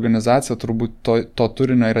kaip organizacija, turbūt to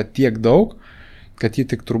turinio yra tiek daug, kad jį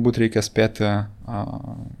tik turbūt reikia spėti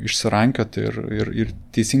išsirankioti ir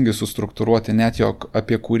teisingai sustruktūruoti, net jog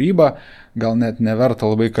apie kūrybą gal net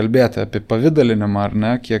neverta labai kalbėti, apie pavidalinimą ar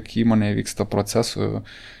ne, kiek įmonėje vyksta procesų,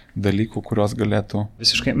 dalykų, kurios galėtų.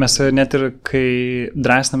 Visiškai, mes net ir kai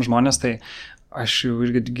drąsinam žmonės, tai aš jau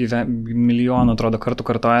irgi milijonų atrodo kartų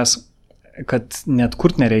kartojęs, kad net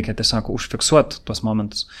kurt nereikia, tiesiog užfiksuoti tuos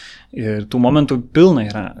momentus. Ir tų momentų pilna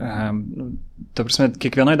yra. Ta prasme,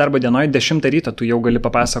 kiekvienoje darbo dienoje 10 ryto tu jau gali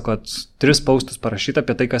papasakot 3 postus parašyti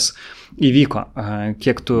apie tai, kas įvyko.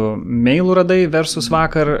 Kiek tu mailų radai versus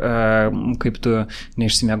vakar, kaip tu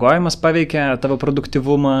neišsimiegojimas paveikė tavo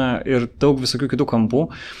produktyvumą ir daug visokių kitų kampų.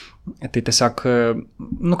 Tai tiesiog,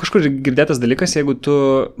 kažkur girdėtas dalykas, jeigu tu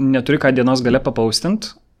neturi ką dienos gale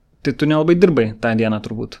papaustint, tai tu nelabai dirbai tą dieną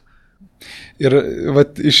turbūt. Ir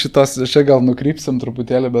vat, iš šitos, čia gal nukrypsim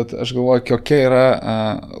truputėlį, bet aš galvoju, kokia yra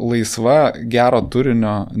laisva, gero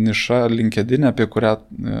turinio niša LinkedIn, apie kurią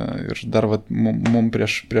ir dar mum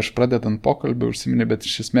prieš pradedant pokalbį užsiminė, bet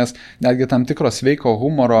iš esmės netgi tam tikro sveiko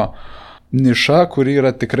humoro niša, kuri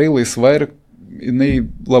yra tikrai laisva ir jinai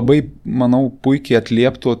labai, manau, puikiai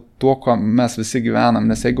atlieptų tuo, ko mes visi gyvenam,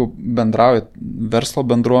 nes jeigu bendraujat verslo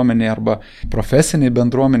bendruomeniai arba profesiniai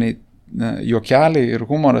bendruomeniai, juokeliai ir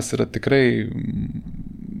humoras yra tikrai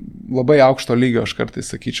labai aukšto lygio, aš kartais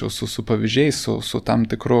sakyčiau, su pavyzdžiais, su tam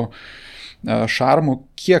tikru šarmu,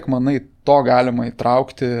 kiek manai to galima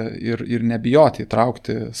įtraukti ir nebijoti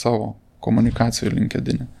įtraukti savo komunikacijų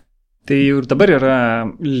LinkedIn. Tai ir dabar yra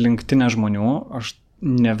LinkedIn žmonių, aš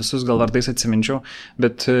ne visus gal vardais atsiminčiau,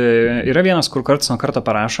 bet yra vienas, kur karts nuo karto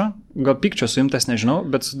parašo, gal pykčio suimtas, nežinau,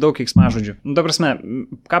 bet su daug keiksmažodžių. Ta prasme,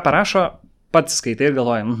 ką parašo, pats skaitai ir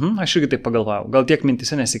galvoji, aš irgi taip pagalvojau. Gal tiek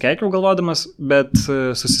mintise nesikeikiau galvodamas, bet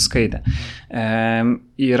susiskaitė.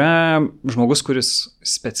 Yra žmogus, kuris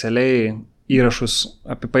specialiai įrašus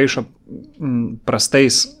apipaišo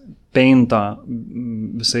prastais painto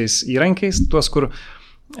visais įrankiais, tuos, kur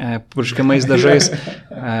purškiamais dažais,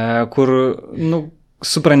 kur,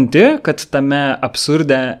 supranti, kad tame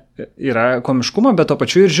absurde yra komiškumo, bet to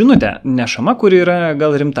pačiu ir žinutė nešama, kuri yra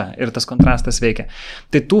gal rimta ir tas kontrastas veikia.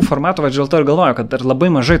 Tai tų formatų dėl to ir galvoju, kad dar labai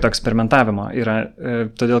mažai to eksperimentavimo yra,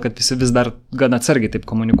 todėl kad visi vis dar gan atsargiai taip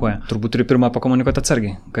komunikuoja. Turbūt turi pirmą pakomunikuoti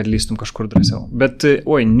atsargiai, kad lystum kažkur drąsiau. Bet,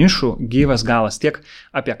 nišų gyvas galas, tiek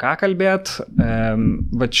apie ką kalbėt,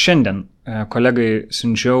 bet šiandien kolegai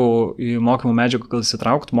siunčiau į mokymų medžiagą, gal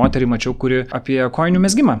įsitraukt, moterį mačiau, kuri apie kojinių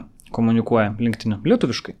mezgimą komunikuoja LinkedIn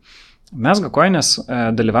lietuviškai. Mesga kojines,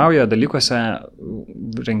 dalyvauja dalykuose,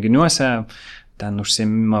 renginiuose, ten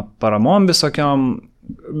užsiėmimą paramom visokiom,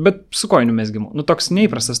 bet su kojinių mezgimu. Toks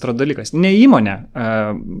neįprastas dalykas. Ne įmonė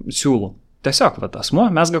siūlų. Tiesiog, asmuo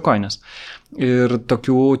mesga kojines. Ir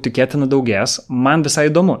tokių tikėtina daugės. Man visai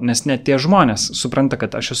įdomu, nes net tie žmonės supranta,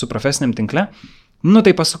 kad aš esu profesiniam tinkle,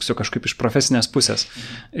 tai pasuksiu kažkaip iš profesinės pusės.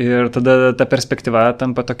 Ir tada ta perspektyva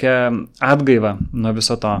tampa tokia atgaiva nuo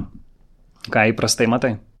viso to, ką įprastai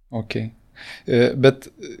matai. Ok. Bet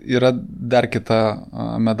yra dar kita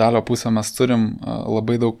medalio pusė, mes turim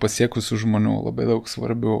labai daug pasiekusių žmonių, labai daug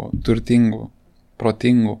svarbių, turtingų,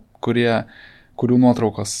 protingų, kurių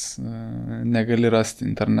nuotraukos negali rasti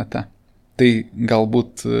internete. Tai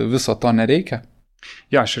galbūt viso to nereikia?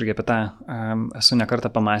 Jo, aš irgi apie tą esu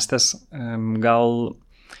nekartą pamastęs. Gal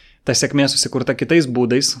ta sėkmė susikurta kitais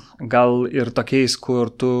būdais, gal ir tokiais,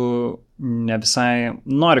 kur tu ne visai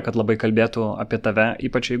nori, kad labai kalbėtų apie tave,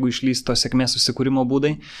 ypač jeigu išlys to sėkmės susikūrimo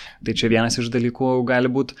būdai. Tai čia vienas iš dalykų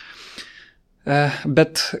gali būti.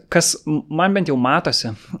 Bet kas man bent jau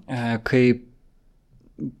matosi, kaip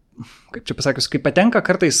čia pasakius, kai patenka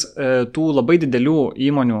kartais tų labai didelių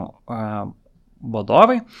įmonių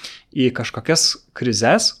vadovai į kažkokias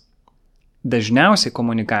krizes, dažniausiai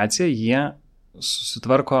komunikaciją jie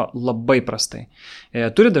susitvarko labai prastai.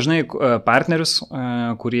 Turi dažnai partnerius,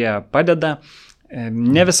 kurie padeda,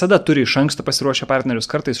 ne visada turi iš anksto pasiruošę partnerius,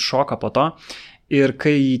 kartais šoka po to. Ir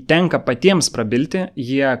kai tenka patiems prabilti,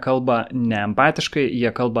 jie kalba neempatiškai,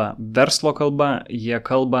 jie kalba verslo kalba, jie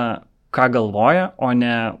kalba, ką galvoja, o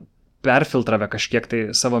ne perfiltravę kažkiek tai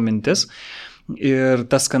savo mintis. Ir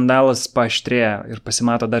tas skandalas paaštrėja ir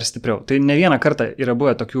pasimato dar stipriau. Tai ne vieną kartą yra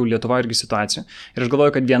buvę tokių Lietuvoje irgi situacijų. Ir aš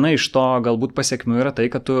galvoju, kad viena iš to galbūt pasiekmių yra tai,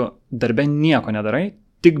 kad tu darbe nieko nedarai,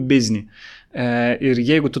 tik biznį. Ir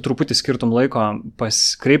jeigu tu truputį skirtum laiko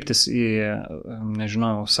kreiptis į,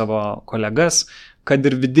 nežinau, savo kolegas, kad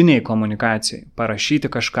ir vidiniai komunikacijai,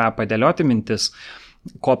 parašyti kažką, padėlioti mintis,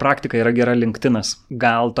 ko praktika yra gera LinkedInas,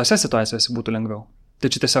 gal tose situacijose būtų lengviau. Tai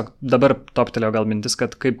čia tiesiog dabar toptelėjo gal mintis,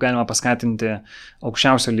 kad kaip galima paskatinti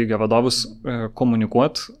aukščiausio lygio vadovus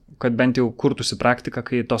komunikuoti, kad bent jau kurtųsi praktika,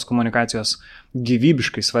 kai tos komunikacijos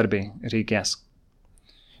gyvybiškai svarbiai reikės.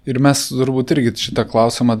 Ir mes turbūt irgi šitą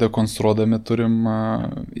klausimą dekonstruodami turim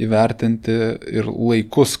įvertinti ir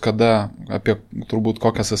laikus, kada apie turbūt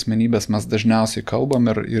kokias asmenybės mes dažniausiai kalbam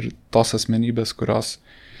ir tos asmenybės, kurios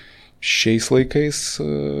šiais laikais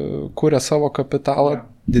kuria savo kapitalą,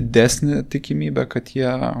 didesnė tikimybė, kad jie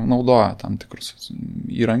naudoja tam tikrus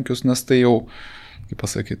įrankius, nes tai jau, kaip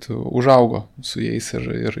pasakyti, užaugo su jais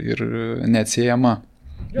ir neatsiejama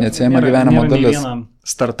gyvenimo dalis. Nėra nei vieno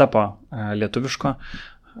startupo lietuviško,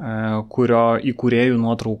 kurio įkūrėjų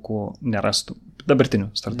nuotraukų nerastų.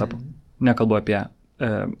 Dabartinių startupų. Nekalbu apie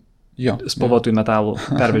spalvotųjų metalų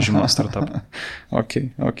pervežimo startupą. Ok.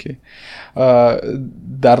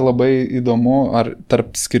 Dar labai įdomu, ar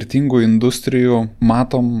tarp skirtingų industrijų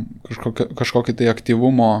matom kažkokį tai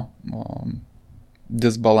aktyvumo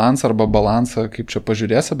disbalansą arba balansą, kaip čia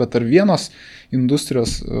pažiūrėsi, bet ar vienos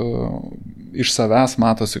industrijos iš savęs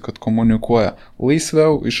matosi, kad komunikuoja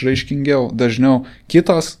laisviau, išraiškingiau, dažniau,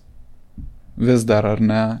 kitos vis dar ar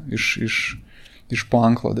ne iš po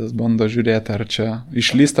antklodės bando žiūrėti, ar čia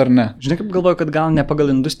išlyst ar ne. Žinai, kaip galvoju, kad gal ne pagal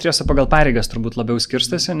industrijos, o pagal pareigas turbūt labiau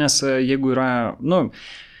skirstasi, nes jeigu yra,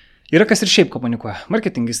 yra kas ir šiaip komunikuoja.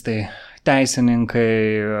 Marketingistai,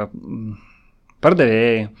 teisininkai,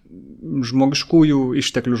 pardavėjai, žmogiškųjų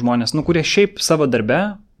išteklių žmonės, kurie šiaip savo darbe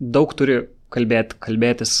daug turi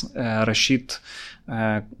kalbėtis, rašyti,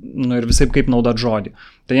 ir visaip kaip naudot žodį.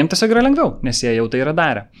 Tai jiems tiesiog yra lengviau, nes jie jau tai yra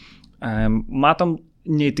darę. Matom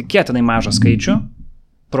neįtikėtinai mažą skaičių,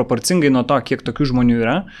 proporcingai nuo to, kiek tokių žmonių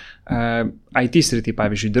yra, IT srity,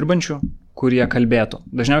 pavyzdžiui, dirbančių, kurie kalbėtų.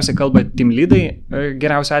 Dažniausiai kalba team leadai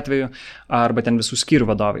geriausiu atveju, arba ten visų skyrių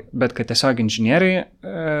vadovai, bet kad tiesiog inžinieriai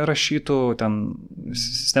rašytų, ten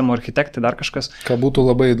sistemų architektai, dar kažkas. Ką būtų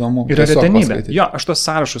labai įdomu. Yra retenybė. Jo, aš tos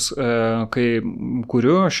sąrašus, kai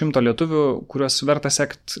kuriu 100 lietuvių, kuriuos verta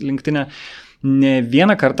sekti LinkedIn'e, ne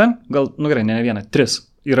vieną kartą, gal, gerai, ne vieną, 3,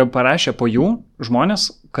 yra parašę po jų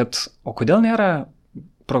žmonės, kad, o kodėl nėra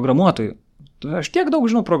programuotojų? Aš tiek daug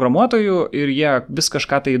žinau programuotojų ir jie vis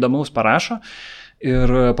kažką tai įdomaus parašo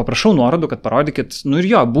ir paprašau nuorodų, kad parodykit, ir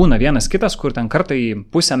jo, būna vienas kitas, kur ten kartą į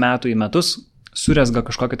pusę metų, į metus suresga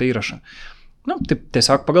kažkokią tai įrašą. Taip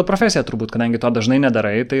tiesiog pagal profesiją turbūt, kadangi to dažnai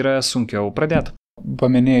nedarai, tai yra sunkiau pradėti.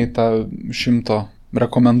 Paminėjai tą 100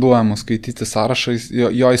 rekomenduojamų skaityti sąrašą,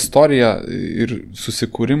 jo istorija ir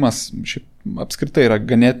susikūrimas šiaip apskritai yra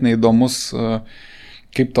ganėtinai įdomus.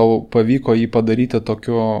 Kaip tau pavyko jį padaryti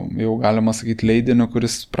tokiu, jau galima sakyti, leidiniu,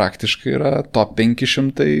 kuris praktiškai yra top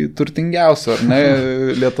 500 turtingiausių, ar ne,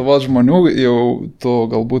 Lietuvos žmonių, jau tu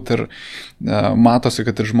galbūt ir matosi,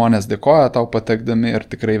 kad ir žmonės dėkoja tau patekdami ir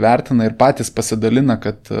tikrai vertina ir patys pasidalina,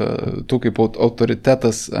 kad tu kaip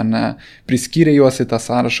autoritetas, ne, priskyrė juos į tą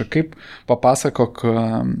sąrašą. Kaip papasakok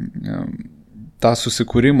tą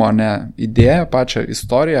susikūrimo, ne, idėją, pačią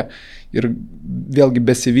istoriją ir vėlgi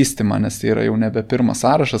besivystymą, nes tai yra jau nebe pirmas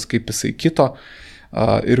sąrašas, kaip jisai kito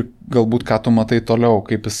ir galbūt ką tu matai toliau,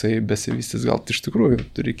 kaip jisai besivystys, gal iš tikrųjų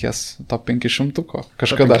reikės top 500,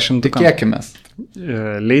 kažkada tikėkimės.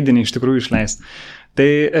 Leidinį iš tikrųjų išleist.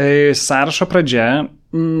 Tai sąrašo pradžia,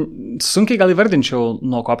 sunkiai gal įvardinčiau,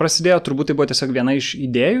 nuo ko prasidėjo, turbūt tai buvo tiesiog viena iš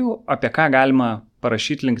idėjų, apie ką galima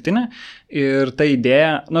parašyti LinkedIn'e ir ta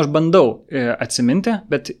idėja, aš bandau atsiminti,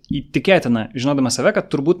 bet įtikėtina, žinodama save, kad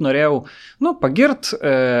turbūt norėjau, pagirt,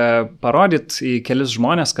 parodyti į kelis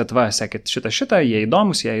žmonės, kad sekit šitą, jie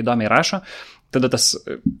įdomus, jie įdomiai rašo. Tada tas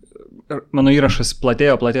mano įrašas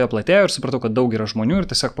platėjo ir supratau, kad daug yra žmonių ir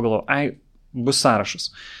tiesiog pagalvojau, bus sąrašas.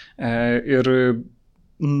 Ir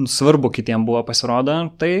svarbu kitiem buvo pasirodo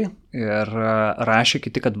tai ir rašė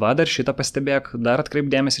kiti, kad dar šitą pastebėk, dar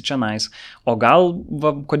atkreip dėmesį čia nais, o gal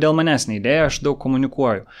kodėl manęs neįdėjo, aš daug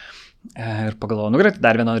komunikuoju. Ir pagalvojau, gerai,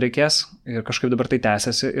 dar vieno reikės ir kažkaip dabar tai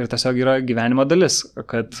tęsiasi ir tiesiog yra gyvenimo dalis,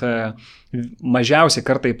 kad mažiausiai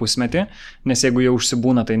kartą į pusmetį, nes jeigu jau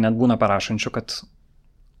užsibūna, tai net būna parašančių, kad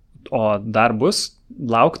o dar bus,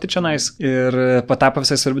 laukti čia nais. Ir patapo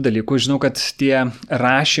visai svarbių dalykų. Žinau, kad tie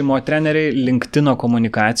rašymo treneriai, LinkedIn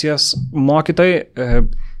komunikacijos mokytojai,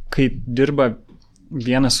 kai dirba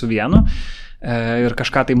vienas su vienu ir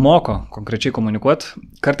kažką tai moko konkrečiai komunikuoti,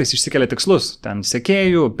 kartais išsikelia tikslus, ten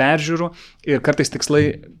sekėjų, peržiūrų ir kartais tikslai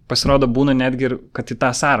pasirodo būna netgi ir, kad į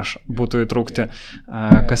tą sąrašą būtų įtraukti.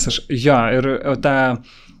 Ir ta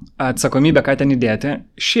atsakomybė, ką ten įdėti,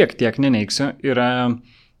 šiek tiek neneiksiu, yra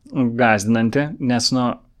gazdinanti, nes,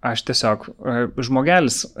 aš tiesiog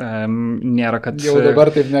žmogelis, nėra, kad... Jau dabar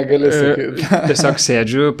taip negali sakyti. Tiesiog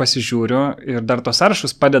sėdžiu, pasižiūriu ir dar tos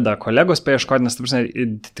sąrašus padeda kolegos paieškoti, nes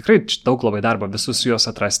tikrai daug labai darbo visus juos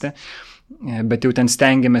atrasti, bet jau ten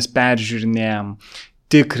stengiamės, peržiūrinėjom,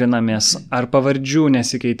 tikrinamės, ar pavardžių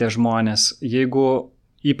nesikeitė žmonės, jeigu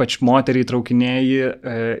ypač moterį įtraukinėjai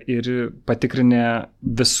ir patikrinė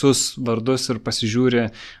visus vardus ir pasižiūri,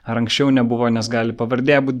 ar anksčiau nebuvo, nes gali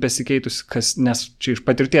pavardė būti besikeitus, nes čia iš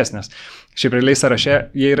patirties, nes šiaip realiai sąraše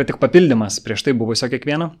jie yra tik papildymas prieš tai buvusio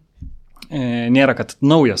kiekvieno. Nėra, kad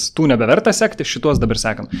naujas, tų nebeverta sekti, šituos dabar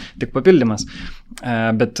sekam, tik papildymas.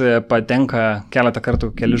 Bet patenka keletą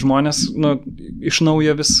kartų keli žmonės, iš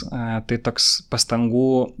naujo vis, tai toks pastangų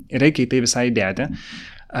reikia į tai visai įdėti.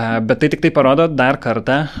 Bet tai tik tai parodo dar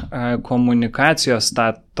kartą komunikacijos tą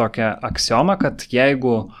tokią aksiomą, kad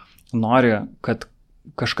jeigu nori, kad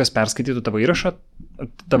kažkas perskaitytų tavo įrašą,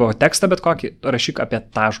 tavo tekstą bet kokį, rašyk apie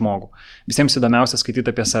tą žmogų. Visiems įdomiausia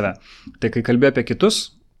skaityti apie save. Tai kai kalbė apie kitus,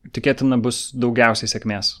 tikėtina bus daugiausiai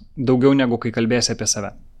sėkmės. Daugiau negu kai kalbėsi apie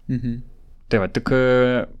save. Mhm. Tai tik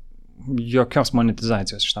jokios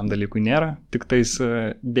monetizacijos šitam dalykui nėra, tik tais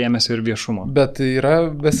dėmesio ir viešumo. Bet yra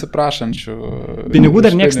besiprašančių. Pinigų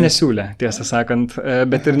dar nieks nesiūlė, tiesą sakant,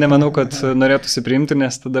 bet ir nemanau, kad norėtųsi priimti,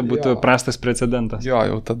 nes tada būtų prastas precedentas.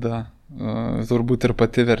 Jau tada turbūt ir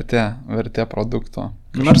pati vertė produkto.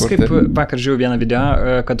 Nors kaip vakar žiūrėjau vieną video,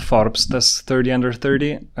 kad Forbes, tas 30 under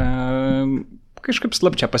 30, kažkaip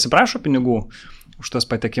slapčia pasiprašo pinigų už tos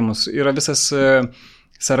patekimus. Yra visas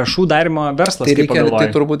sąrašų darimo verslas, kaip pagalvoju.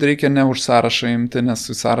 Tai turbūt reikia ne už sąrašą imti, nes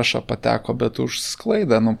į sąrašą pateko, bet už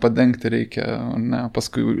sklaidą, padengti reikia,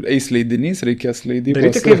 paskui eis leidinys, reikės leidybos.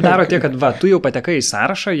 Daryti kaip daro tie, kad tu jau patekai į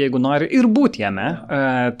sąrašą, jeigu nori ir būti jame,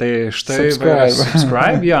 tai štai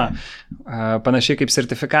subscribe, jo. Panašiai kaip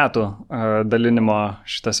sertifikatų dalinimo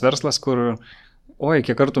šitas verslas, kur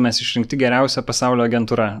kiek kartų mes išrinkti geriausią pasaulio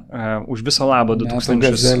agentūrą. Už viso labo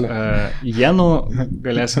 2000 jenų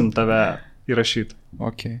galėsim tave įrašyti.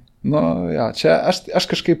 Okay. Čia aš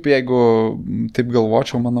kažkaip, jeigu taip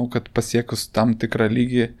galvočiau, manau, kad pasiekus tam tikrą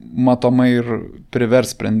lygį, matomai ir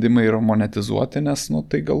privers sprendimai ir monetizuoti, nes,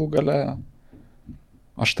 tai galų gale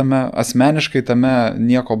aš asmeniškai tame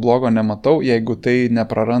nieko blogo nematau, jeigu tai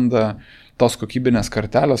nepraranda tos kokybinės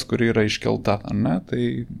kartelės, kuri yra iškelta,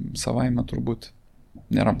 tai savaime turbūt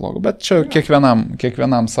nėra blogo, bet čia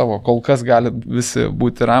kiekvienam savo, kol kas gali visi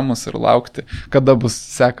būti ramus ir laukti, kada bus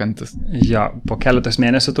sekantis. Po keletos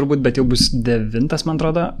mėnesių turbūt, bet jau bus 9, man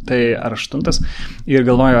atrodo, tai ar 8, ir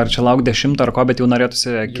galvoju, ar čia lauk 10 ar ko, bet jau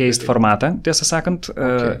norėtųsi keisti formatą, tiesą sakant.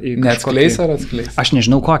 Okay. Neatskleis ar atskleis? Aš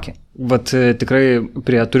nežinau kokį. Tikrai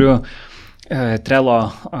turiu Trello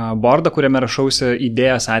bordą, kuriame rašausi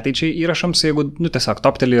idėjas ateičiai įrašams, jeigu tiesiog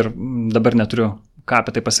toptelį ir dabar neturiu ką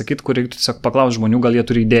apie tai pasakyti, kur reiktų tiesiog paklausti žmonių, gal jie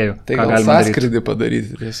turi idėjų. Tai gal sąskridį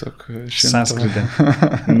padaryti tiesiog. Sąskridį.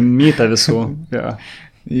 Mytą visų.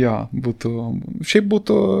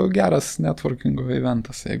 Būtų geras networkingo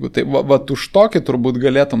eventas. Jeigu tai, už tokį turbūt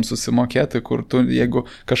galėtum susimokėti, kur tu, jeigu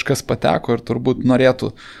kažkas pateko ir turbūt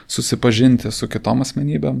norėtų susipažinti su kitom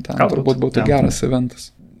asmenybėm, ten turbūt būtų geras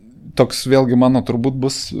eventas. Toks vėlgi mano turbūt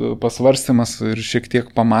bus pasvarstymas ir šiek tiek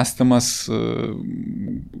pamastymas,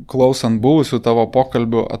 klausant buvusių tavo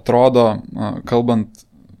pokalbių, atrodo, kalbant,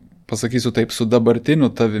 pasakysiu taip, su dabartiniu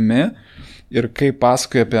tavimi ir kai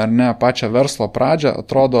pasakoji apie pačią verslo pradžią,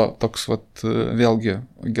 atrodo toks, vėlgi,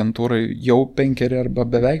 agentūrai jau 5 arba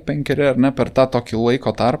beveik 5, per tą tokį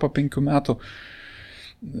laiko tarpą 5 metų,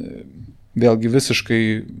 vėlgi visiškai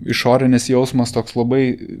išorinis jausmas, toks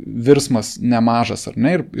labai virsmas nemažas, ar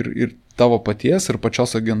ne, ir tavo paties, ir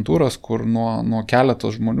pačios agentūros, kur nuo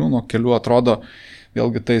keletos žmonių, nuo kelių atrodo,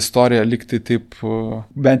 vėlgi ta istorija likti taip,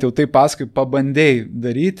 bent jau taip paskui pabandėjai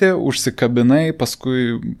daryti, užsikabinai,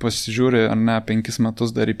 paskui pasižiūri, ar ne, 5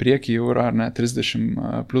 metus dar į priekį jau yra, ar ne,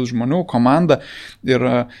 30 plus žmonių komanda ir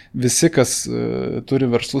visi, kas turi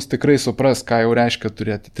verslus, tikrai supras, ką jau reiškia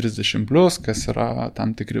turėti 30 plus, kas yra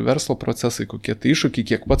tam tikri verslo procesai, kokie tai iššūkiai,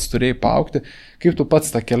 kiek pats turėjai paaugti, kaip tu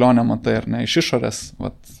pats tą kelionę matai, ar ne, iš išorės,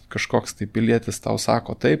 kažkoks tai pilietis tau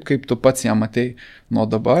sako taip, kaip tu pats ją matei nuo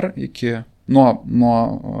dabar iki nuo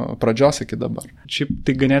pradžios iki dabar. Šiaip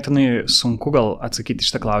tai ganėtinai sunku gal atsakyti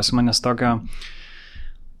šitą klausimą, nes tokio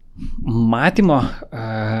matymo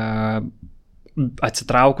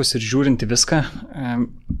atsitraukus ir žiūrinti viską,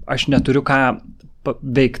 aš neturiu ką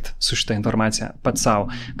veikti su šitą informaciją pats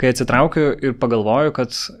savo. Kai atsitraukiu ir pagalvoju,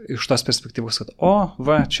 kad iš tos perspektyvos,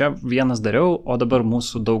 kad čia vienas dariau, o dabar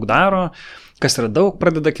mūsų daug daro, kas yra daug,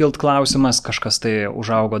 pradeda kilt klausimas, kažkas tai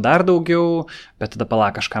užaugo dar daugiau, bet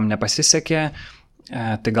tada kažkam nepasisekė,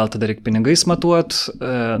 tai gal tada reikia pinigais matuot,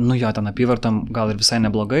 ten apyvartam gal ir visai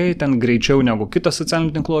neblogai, ten greičiau negu kitos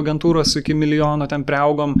socialinių tinklų agentūros iki 1 milijono ten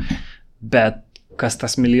priaugom, bet kas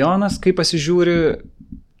tas 1 milijonas, kai pasižiūri,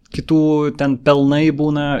 kitų ten pelnai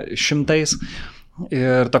būna 100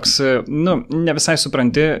 ir toks, ne visai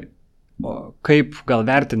supranti, kaip gal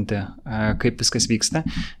vertinti, kaip viskas vyksta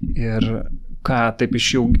ir ką taip iš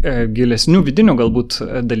jau gilesnių vidinių galbūt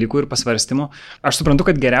dalykų ir pasvarstymų. Aš suprantu,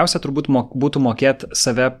 kad geriausia turbūt būtų mokėti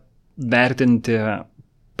save vertinti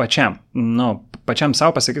pačiam. Pačiam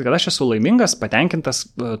savo pasakyti, kad aš esu laimingas, patenkintas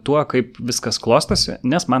tuo, kaip viskas klostosi,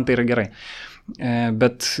 nes man tai yra gerai.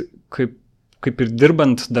 Bet kaip ir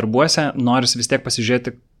dirbant darbuose, norisi vis tiek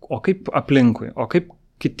pasižiūrėti, o kaip aplinkui, o kaip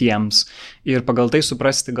kitiems ir pagal tai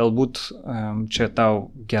suprasti galbūt čia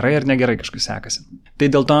tau gerai ar negerai kažkas sekasi.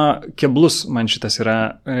 Tai dėl to keblus man šitas yra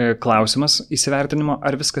klausimas įsivertinimo,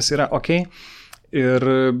 ar viskas yra ok ir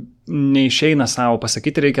neišeina savo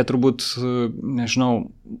pasakyti, reikia turbūt,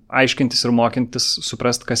 aiškintis ir mokintis,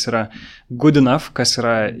 suprasti, kas yra good enough, kas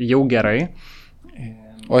yra jau gerai.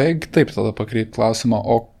 O jeigu taip tada pakreipti klausimą,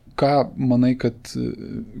 o ką manai, kad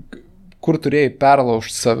kur turėjai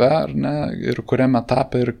perlaužti save, ar ne, ir kuriame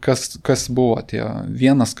etape, ir kas buvo tie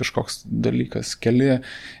vienas kažkoks dalykas, keli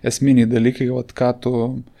esminiai dalykai, ką tu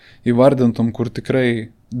įvardintum, kur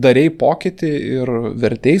tikrai darei pokytį ir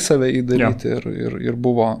vertėjai save įdaryti ir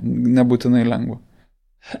buvo nebūtinai lengva.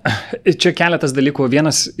 Čia keletas dalykų.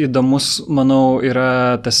 Vienas įdomus, manau,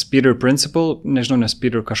 yra tas Peter Principle, nežinau, nes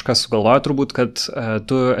Peter kažkas sugalvojo turbūt, kad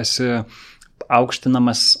tu esi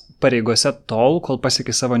aukštinamas pareigose tol, kol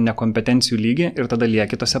pasieki savo nekompetencijų lygį ir tada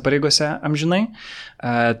lieki tose pareigose amžinai.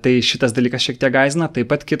 Tai šitas dalykas šiek tiek gąsdina.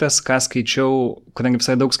 Taip pat kitas, ką skaičiau, kadangi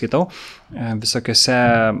visai daug skaitau, visokiose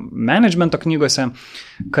managemento knygose,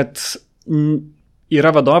 kad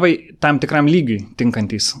yra vadovai tam tikram lygiui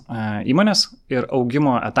tinkantys įmonės ir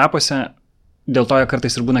augimo etapuose, dėl to jie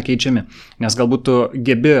kartais ir būna keičiami. Nes galbūt tu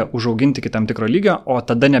gebi užauginti iki tam tikro lygio, o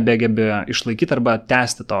tada nebegebi išlaikyti arba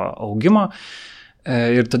tęsti to augimo.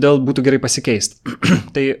 Ir todėl būtų gerai pasikeisti.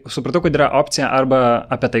 Tai supratau, kad yra opcija arba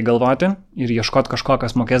apie tai galvoti ir ieškoti kažko,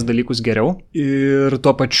 kas mokės dalykus geriau. Ir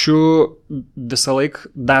tuo pačiu visą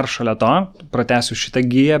laiką dar šalia to, pratęsiu šitą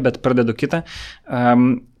giją, bet pradedu kitą,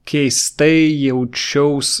 keistai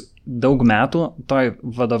jaučiaus daug metų toj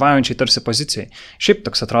vadovaujančiai tarsi pozicijai. Šiaip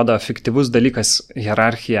toks atrodo fiktyvus dalykas,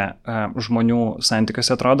 hierarchija žmonių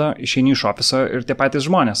santykiuose atrodo, išeini iš ofiso ir tie patys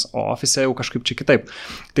žmonės, o ofise jau kažkaip čia kitaip.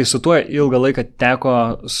 Tai su tuo ilgą laiką teko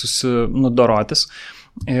susidorotis.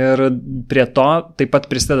 Ir prie to taip pat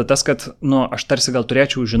prisideda tas, kad aš tarsi gal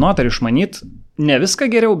turėčiau žinoti ar išmanyti ne viską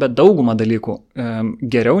geriau, bet daugumą dalykų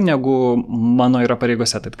geriau negu mano yra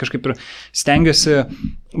pareigose. Tai kažkaip ir stengiuosi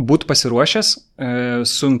būti pasiruošęs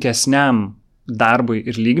sunkesniam darbui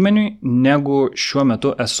ir lygmeniui, negu šiuo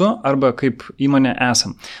metu esu arba kaip įmonė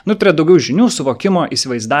esam. Turėt daugiau žinių, suvokimo,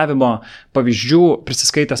 įsivaizdavimo, pavyzdžių,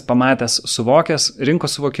 prisiskaitęs, pamatęs, suvokęs,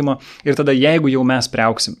 rinkos suvokimo ir tada jeigu jau mes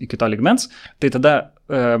priaugsim iki to lygmens, tai tada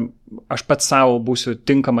aš pats savo būsiu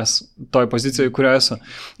tinkamas toj pozicijoje, kurioje esu.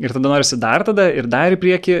 Ir tada norisi dar į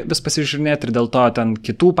priekį vis pasižiūrėti ir dėl to ten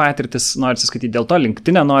kitų patirtis norisi skaityti, dėl to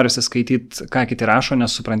LinkedIn'e norisi skaityti, ką kiti rašo,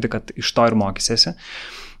 nes supranti, kad iš to ir mokysiesi.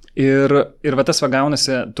 Ir va tas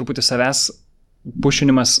gaunasi truputį savęs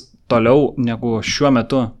pušinimas toliau, negu šiuo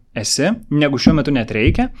metu esi, negu šiuo metu net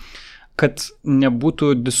reikia, kad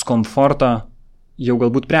nebūtų diskomforto jau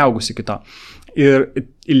galbūt priaugusi kito. Ir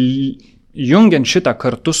jungiant šitą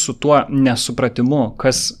kartu su tuo nesupratimu,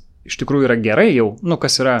 kas iš tikrųjų yra gerai jau,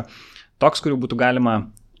 kas yra toks, kurių būtų galima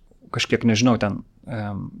kažkiek, nežinau, ten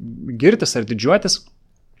girtis ar didžiuotis.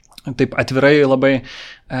 Taip atvirai labai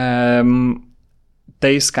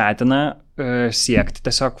tai skatina siekti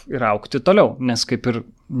tiesiog ir aukti toliau, nes kaip ir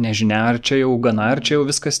nežinia, ar čia jau gana, ar čia jau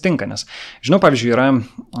viskas tinka, nes žinau, pavyzdžiui, yra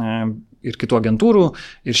ir kitų agentūrų,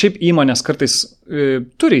 ir šiaip įmonės kartais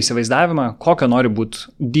turi įsivaizdavimą, kokio nori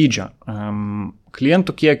būti dydžio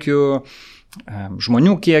klientų kiekių,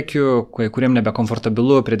 žmonių kiekių, kuriem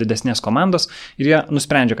nebekomfortabilu prie didesnės komandos, ir jie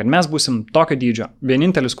nusprendžia, kad mes būsim tokio dydžio,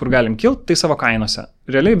 vienintelis, kur galim kilti, tai savo kainose.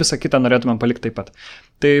 Realiai visą kitą norėtumėm palikti taip pat.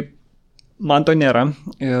 Tai man to nėra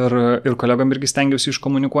ir kolegom irgi stengiausi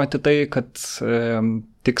iškomunikuoti tai, kad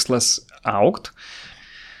tikslas augt.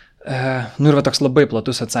 Ir va toks labai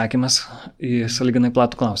platus atsakymas į sąlyginai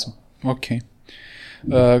platų klausimą. Okay.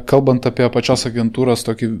 Kalbant apie pačios agentūros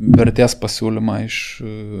tokį vertės pasiūlymą iš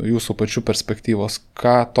jūsų pačių perspektyvos,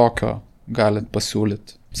 ką tokio galit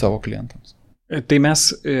pasiūlyti savo klientams? Tai mes,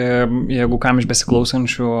 jeigu kam iš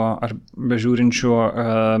besiklausančių ar bežiūrinčių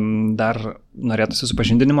dar norėtųsi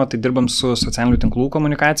supažindinimo, tai dirbam su socialinių tinklų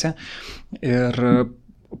komunikacija ir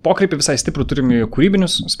pokreipį visai stiprų turim į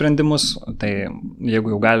kūrybinius sprendimus, tai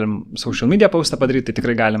jeigu jau galim social media postą padaryti, tai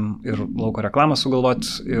tikrai galim ir lauko reklamą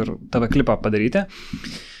sugalvoti ir TV klipą padaryti.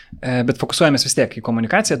 Bet fokusuojamės vis tiek į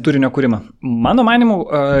komunikaciją, turinio kūrimą. Mano manimu,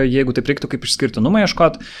 jeigu taip reiktų kaip išskirtinumą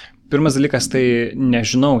ieškot, pirmas dalykas tai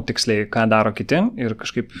nežinau tiksliai, ką daro kiti ir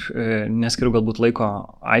kažkaip neskiriu galbūt laiko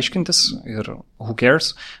aiškintis ir who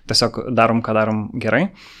cares, tiesiog darom, ką darom gerai.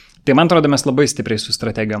 Tai man atrodo, mes labai stipriai su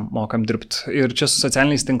strategijom mokam dirbti ir čia su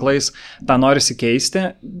socialiniais tinklais tą norisi keisti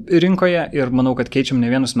rinkoje ir manau, kad keičiam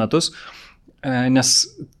ne vienus metus, nes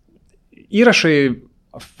įrašai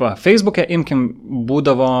Facebook'e, imkim,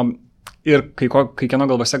 būdavo ir kai kieno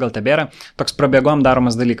galvose gal tebėra, toks prabėgom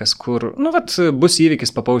daromas dalykas, kur, bus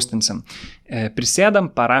įvykis, papaustinsim.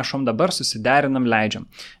 Prisėdam, parašom dabar, susiderinam, leidžiam.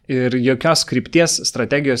 Ir jokios krypties,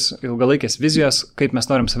 strategijos, ilgalaikės vizijos, kaip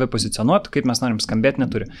mes norim save pozicionuoti, kaip mes norim skambėti,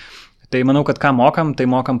 neturi. Tai manau, kad ką mokam, tai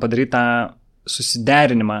mokam padaryti tą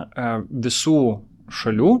susiderinimą visų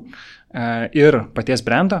šalių ir paties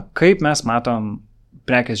brendo, kaip mes matom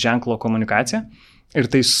prekės ženklo komunikaciją. Ir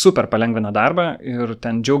tai super palengvina darbą ir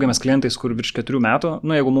ten džiaugiamės klientais, kur virš 4 metų,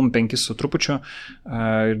 jeigu mums 5 su trupučiu,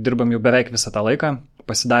 ir dirbam jau beveik visą tą laiką,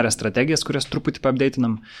 pasidarę strategijas, kurias truputį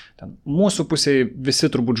paapdeitinam. Ten mūsų pusėje visi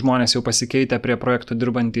turbūt žmonės jau pasikeitę prie projektų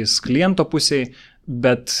dirbantys kliento pusėje,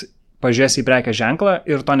 bet pažiūrės į prekę ženklą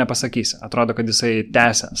ir to nepasakysi. Atrodo, kad jisai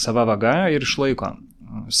tęsia savo vagą ir išlaiko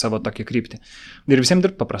savo tokį kryptį. Ir visiems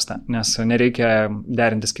dirbti paprasta, nes nereikia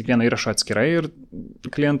derintis kiekvieną įrašą atskirai ir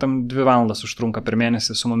klientam 2 valandas užtrunka per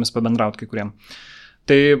mėnesį su mumis pabendrauti kai kuriem.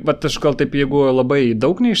 Tai aš gal taip, jeigu labai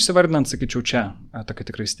daug neišsivardinant, sakyčiau, čia tokia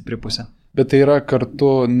tikrai stipri pusė. Bet tai yra kartu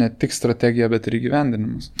ne tik strategija, bet ir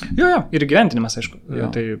įgyvendinimas. Jo, ir įgyvendinimas, aišku.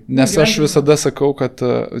 Tai nes aš visada sakau, kad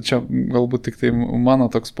čia galbūt tik tai mano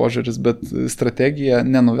toks požiūris, bet strategija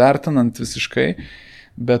nenuvertinant visiškai,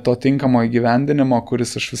 bet to tinkamo įgyvendinimo,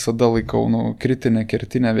 kuris aš visada laikau kritinė,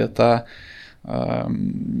 kertinė vieta,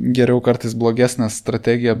 geriau kartais blogesnė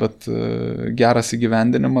strategija, bet geras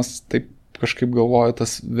įgyvendinimas, taip kažkaip galvoju,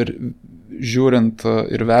 tas žiūrint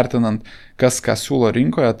ir vertinant, kas ką siūlo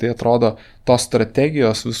rinkoje, tai atrodo, tos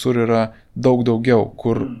strategijos visur yra daug daugiau,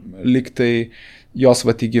 kur liktai jos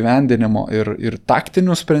įgyvendinimo ir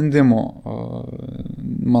taktinių sprendimų,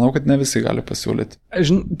 manau, kad ne visi gali pasiūlyti.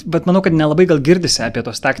 Bet manau, kad nelabai gal girdisi apie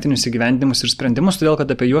tos taktinius įgyvendinimus ir sprendimus, todėl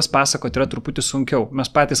kad apie juos pasakoti yra truputį sunkiau. Mes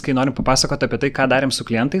patys, kai norim papasakoti apie tai, ką darėm su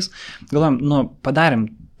klientais, galvojam, padarėm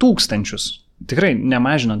tūkstančius, tikrai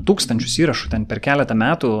nemažinant tūkstančius įrašų ten per keletą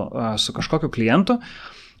metų su kažkokiu klientu.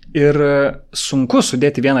 Ir sunku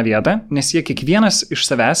sudėti vieną vietą, nes jie kiekvienas iš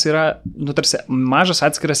savęs yra, tarsi mažas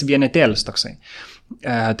atskiras vienetėlis toksai.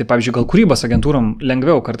 Tai pavyzdžiui, gal kūrybos agentūrom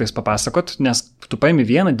lengviau kartais papasakot, nes tu paimi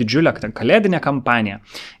vieną didžiulę kalėdinę kampaniją.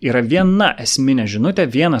 Yra viena esminė žinutė,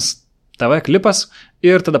 vienas TV klipas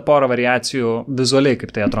ir tada porą variacijų vizualiai,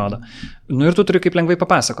 kaip tai atrodo. Ir tu turi kaip lengvai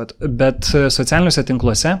papasakot, bet socialiniuose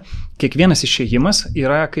tinkluose kiekvienas išėjimas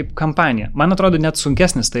yra kaip kampanija. Man atrodo, net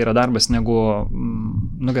sunkesnis tai yra darbas negu,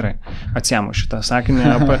 gerai, atsiemu šitą sakinį.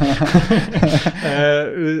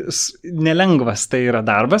 Nelengvas tai yra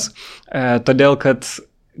darbas, todėl kad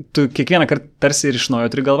tu kiekvieną kartą tarsi ir iš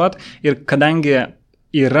naujo turi galvot ir kadangi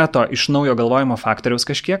yra to iš naujo galvojimo faktoriaus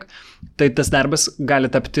kažkiek, tai tas darbas gali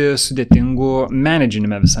tapti sudėtingu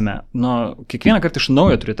menedžinime visame. Kiekvieną kartą iš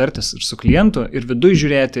naujo turi tartis ir su klientu, ir viduj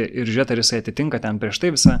žiūrėti, ir žiūrėti, ar jisai atitinka ten prieš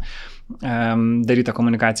tai visą darytą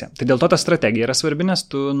komunikaciją. Tai dėl to ta strategija yra svarbi, nes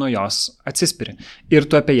tu nuo jos atsispiri. Ir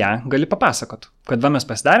tu apie ją gali papasakot, kad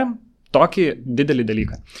mes pasidarėm, tokį didelį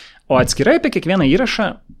dalyką. O atskirai apie kiekvieną įrašą,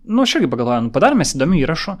 aš irgi pagalvoju, padarėme įdomių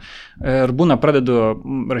įrašų ir būna pradedu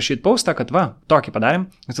rašyti postą, kad tokį padarėm,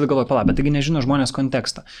 ir tada galvoju, bet taigi nežino žmonės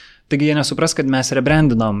kontekstą. Taigi jie nesupras, kad mes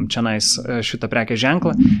rebrandinom čionais šitą prekės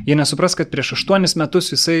ženklą, jie nesupras, kad prieš 8 metus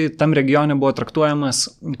jisai tam regione buvo traktuojamas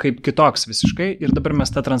kaip kitoks visiškai ir dabar mes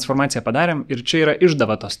tą transformaciją padarėm ir čia yra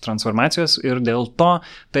išdava tos transformacijos ir dėl to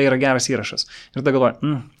tai yra geras įrašas. Ir tada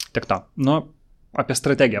galvoju, tiek to, apie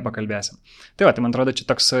strategiją pakalbėsim. Tai man atrodo, čia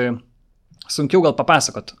toks sunkiau gal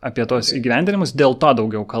papasakot apie tos įgyvendinimus, dėl to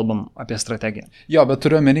daugiau kalbam apie strategiją. Jo, bet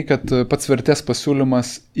turiu omeny, kad pats vertės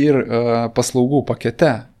pasiūlymas ir paslaugų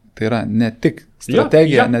pakete, tai yra ne tik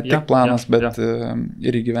strategija, ne tik planas, bet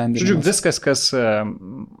ir įgyvendinimas. Žodžiu, viskas, kas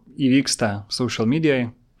įvyksta social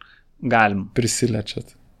medijoje, galim.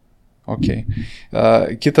 Prisilečiat. Ok.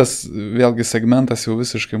 Kitas vėlgi segmentas jau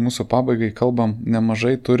visiškai mūsų pabaigai, kalbam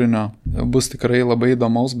nemažai turinio, bus tikrai labai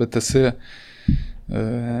įdomaus, bet esi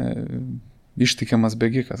ištikimas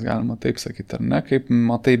bėgikas, galima taip sakyti, ar ne? Kaip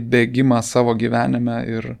matai bėgimą savo gyvenime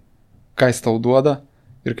ir ką jis tau duoda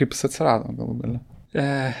ir kaip jis atsirado galų gale?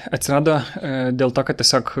 Atsirado dėl to, kad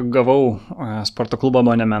tiesiog gavau sporto klubo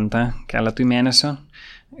abonementą keletui mėnesių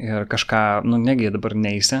ir kažką, negi dabar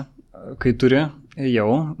neįsi, kai turi,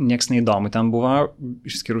 jau nieks neįdomu ten buvo,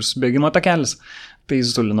 išskyrus bėgimo takelis. Tai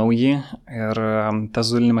zulinau jį ir tas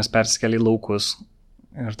zulinimas persikėlė į laukus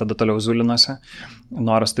ir tada toliau zulinuose.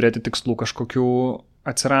 Noras turėti tikslų kažkokių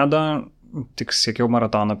atsirado, tik siekiau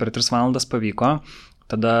maratono per 3 valandas pavyko.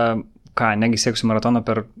 Tada, negi sieksiu maratono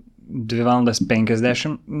per 2 valandas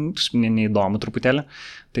 50, neįdomu truputėlį.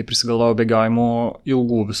 Tai prisigalvojau bėgiojimų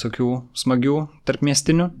ilgų visokių smagių tarp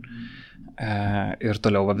miestinių. Ir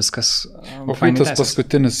toliau viskas. O kaip tas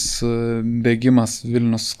paskutinis bėgimas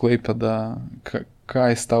Vilnius Klaipėda, ką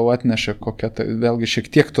jis tau atnešė, kokia tai, vėlgi šiek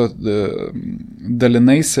tiek to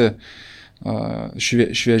dalinaisi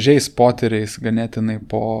šviežiais potyriais ganėtinai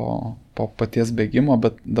po paties bėgimo,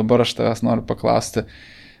 bet dabar aš tavęs noriu paklausti,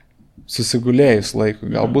 susigulėjus laikui,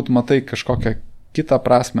 galbūt matai kažkokią kitą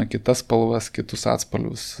prasme, kitas spalvas, kitus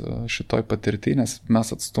atspalvius šitoj patirtį, nes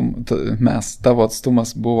tavo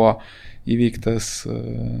atstumas buvo įvyktas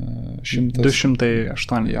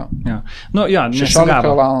 208. Jo.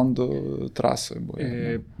 16 valandų trasoj buvo.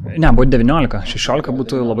 Buvo 19, 16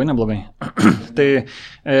 būtų labai neblogai.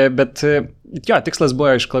 Bet tikslas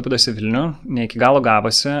buvo iš Klaipėdos į Vilnių, ne iki galo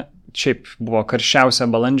gavosi, šiaip buvo karščiausia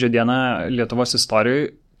balandžio diena Lietuvos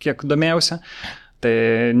istorijoje, kiek domėjausi, tai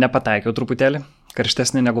nepataikiau truputėlį,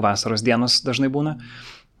 karštesnė negu vasaros dienos dažnai būna.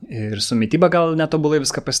 Ir su mityba gal netobulai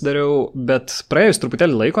viską pasidariau, bet praėjus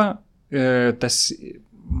truputėlį laiko, tas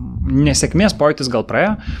nesėkmės pojūtis gal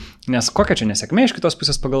praėjo, nes kokia čia nesėkmė iš kitos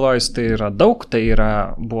pusės pagalvojus, tai yra daug,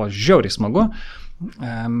 buvo žiauriai smagu.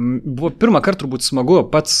 Buvo pirmą kartą turbūt smagu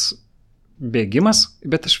pats bėgimas,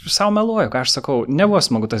 bet aš savo meluoju, ką aš sakau, nebuvo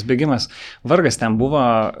smagu tas bėgimas, vargas ten buvo,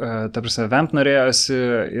 vemt norėjosi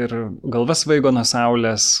ir galvas svaigo nuo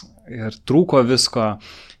saulės ir trūko visko.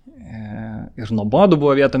 Ir nuobodu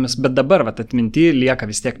buvo vietomis, bet dabar atminty lieka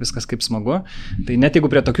vis tiek viskas kaip smagu. Tai net jeigu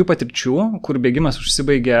prie tokių patirčių, kur bėgimas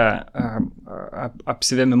užsibaigia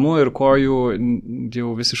apsivėmimu ir kojų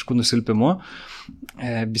jau visiškų nusilpimu,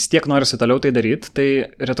 vis tiek norisi toliau tai daryti, tai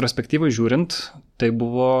retrospektyvai žiūrint, tai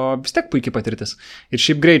buvo vis tiek puikiai patirtis. Ir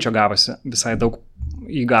šiaip greičio gavosi visai daug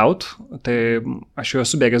įgaut, tai aš jau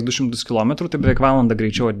esu bėgęs 200 km, tai beveik valandą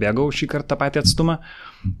greičiau atbėgau šį kartą tą patį atstumą.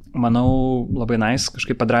 Manau, labai nice,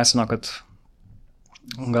 kažkaip padrasino, kad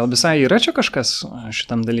gal visai yra čia kažkas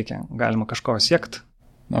šitam dalykė, galima kažko siekti.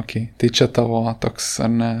 Ok, tai čia tavo toks,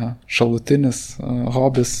 ar ne, šalutinis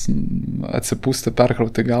hobis atsipūsti,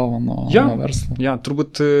 perkrauti galvą nuo verslo. Jo,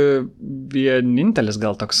 turbūt vienintelis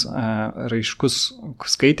gal toks raiškus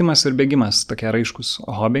skaitimas ir bėgimas, tokie raiškus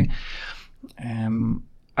hobiai.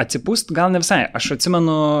 Atsipūst gal ne visai. Aš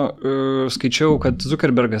atsimenu, skaičiau, kad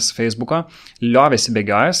Zuckerbergas Facebooko liovėsi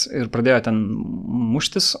bėgiojęs ir pradėjo ten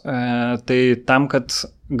muštis, tai tam, kad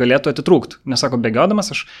galėtų atitrūkti. Nes sako,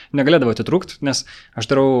 bėgiodamas aš negalėdavau atitrūkti, nes aš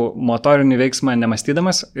darau motorinį veiksmą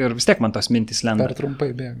nemąstydamas ir vis tiek man tos mintys lenda. Per trumpai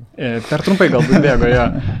bėgu. Per trumpai galbūt bėgo, jo.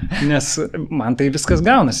 Nes man tai viskas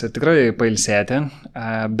gaunasi, tikrai pailsėti,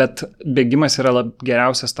 bet bėgimas yra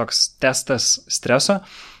geriausias toks testas streso,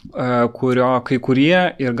 kurio kai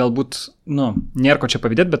kurie ir galbūt, nėra ko čia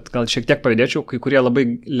pavydėti, bet gal šiek tiek pavydėčiau, kai kurie labai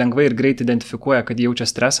lengvai ir greit identifikuoja, kad jaučia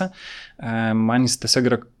stresą. Man jis tiesiog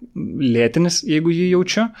yra lėtinis, jeigu jį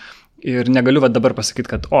jaučiu. Ir negaliu dabar pasakyti,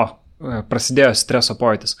 kad prasidėjo streso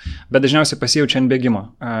pojūtis. Bet dažniausiai pasijaučia ant bėgimo.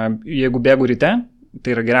 Jeigu bėgu ryte,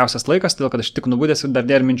 tai yra geriausias laikas, todėl kad aš tik nubudęs ir dar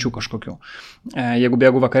dėl minčių kažkokių. Jeigu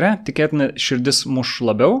bėgu vakare, tikėtina širdis muš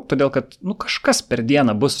labiau, todėl kad kažkas per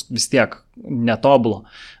dieną bus vis tiek netobulo,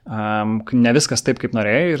 ne viskas taip, kaip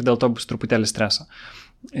norėjai ir dėl to bus truputėlį streso.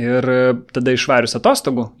 Ir tada išvarius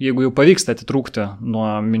atostogų, jeigu jau pavyksta atitrūkti nuo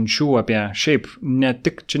minčių apie šiaip,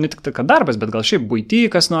 čia ne tik kad darbas, bet gal šiaip buity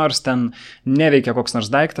kas nors, ten neveikia koks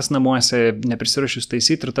nors daiktas namuose, neprisirašius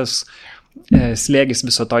taisyti ir tas slėgis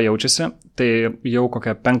viso to jaučiasi, tai jau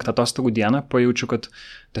kokią 5 atostogų dieną pajaučiu, kad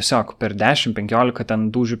tiesiog per 10-15 ten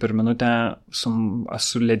dūžių per minutę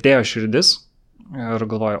sulėtėjo širdis ir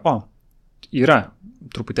galvoju, yra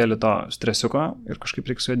truputėlį to stresiuko ir kažkaip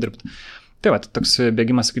reikia su juo dirbti. Tai va, toks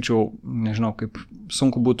bėgimas, sakyčiau, nežinau, kaip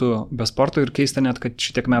sunku būtų be sporto ir keista net, kad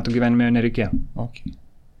šitiek metų gyvenime jo nereikėjo. Okay.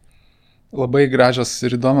 Labai gražios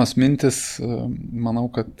ir įdomios mintis, manau,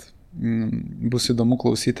 kad bus įdomu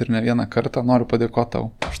klausyti ir ne vieną kartą. Noriu padėkoti tau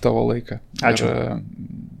už tavo laiką. Ačiū. Ir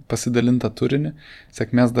pasidalintą turinį,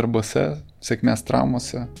 sėkmės darbuose, sėkmės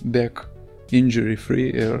traumose, bėk injury free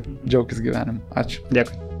ir džiaukis gyvenimu. Ačiū.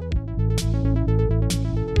 Dėkui.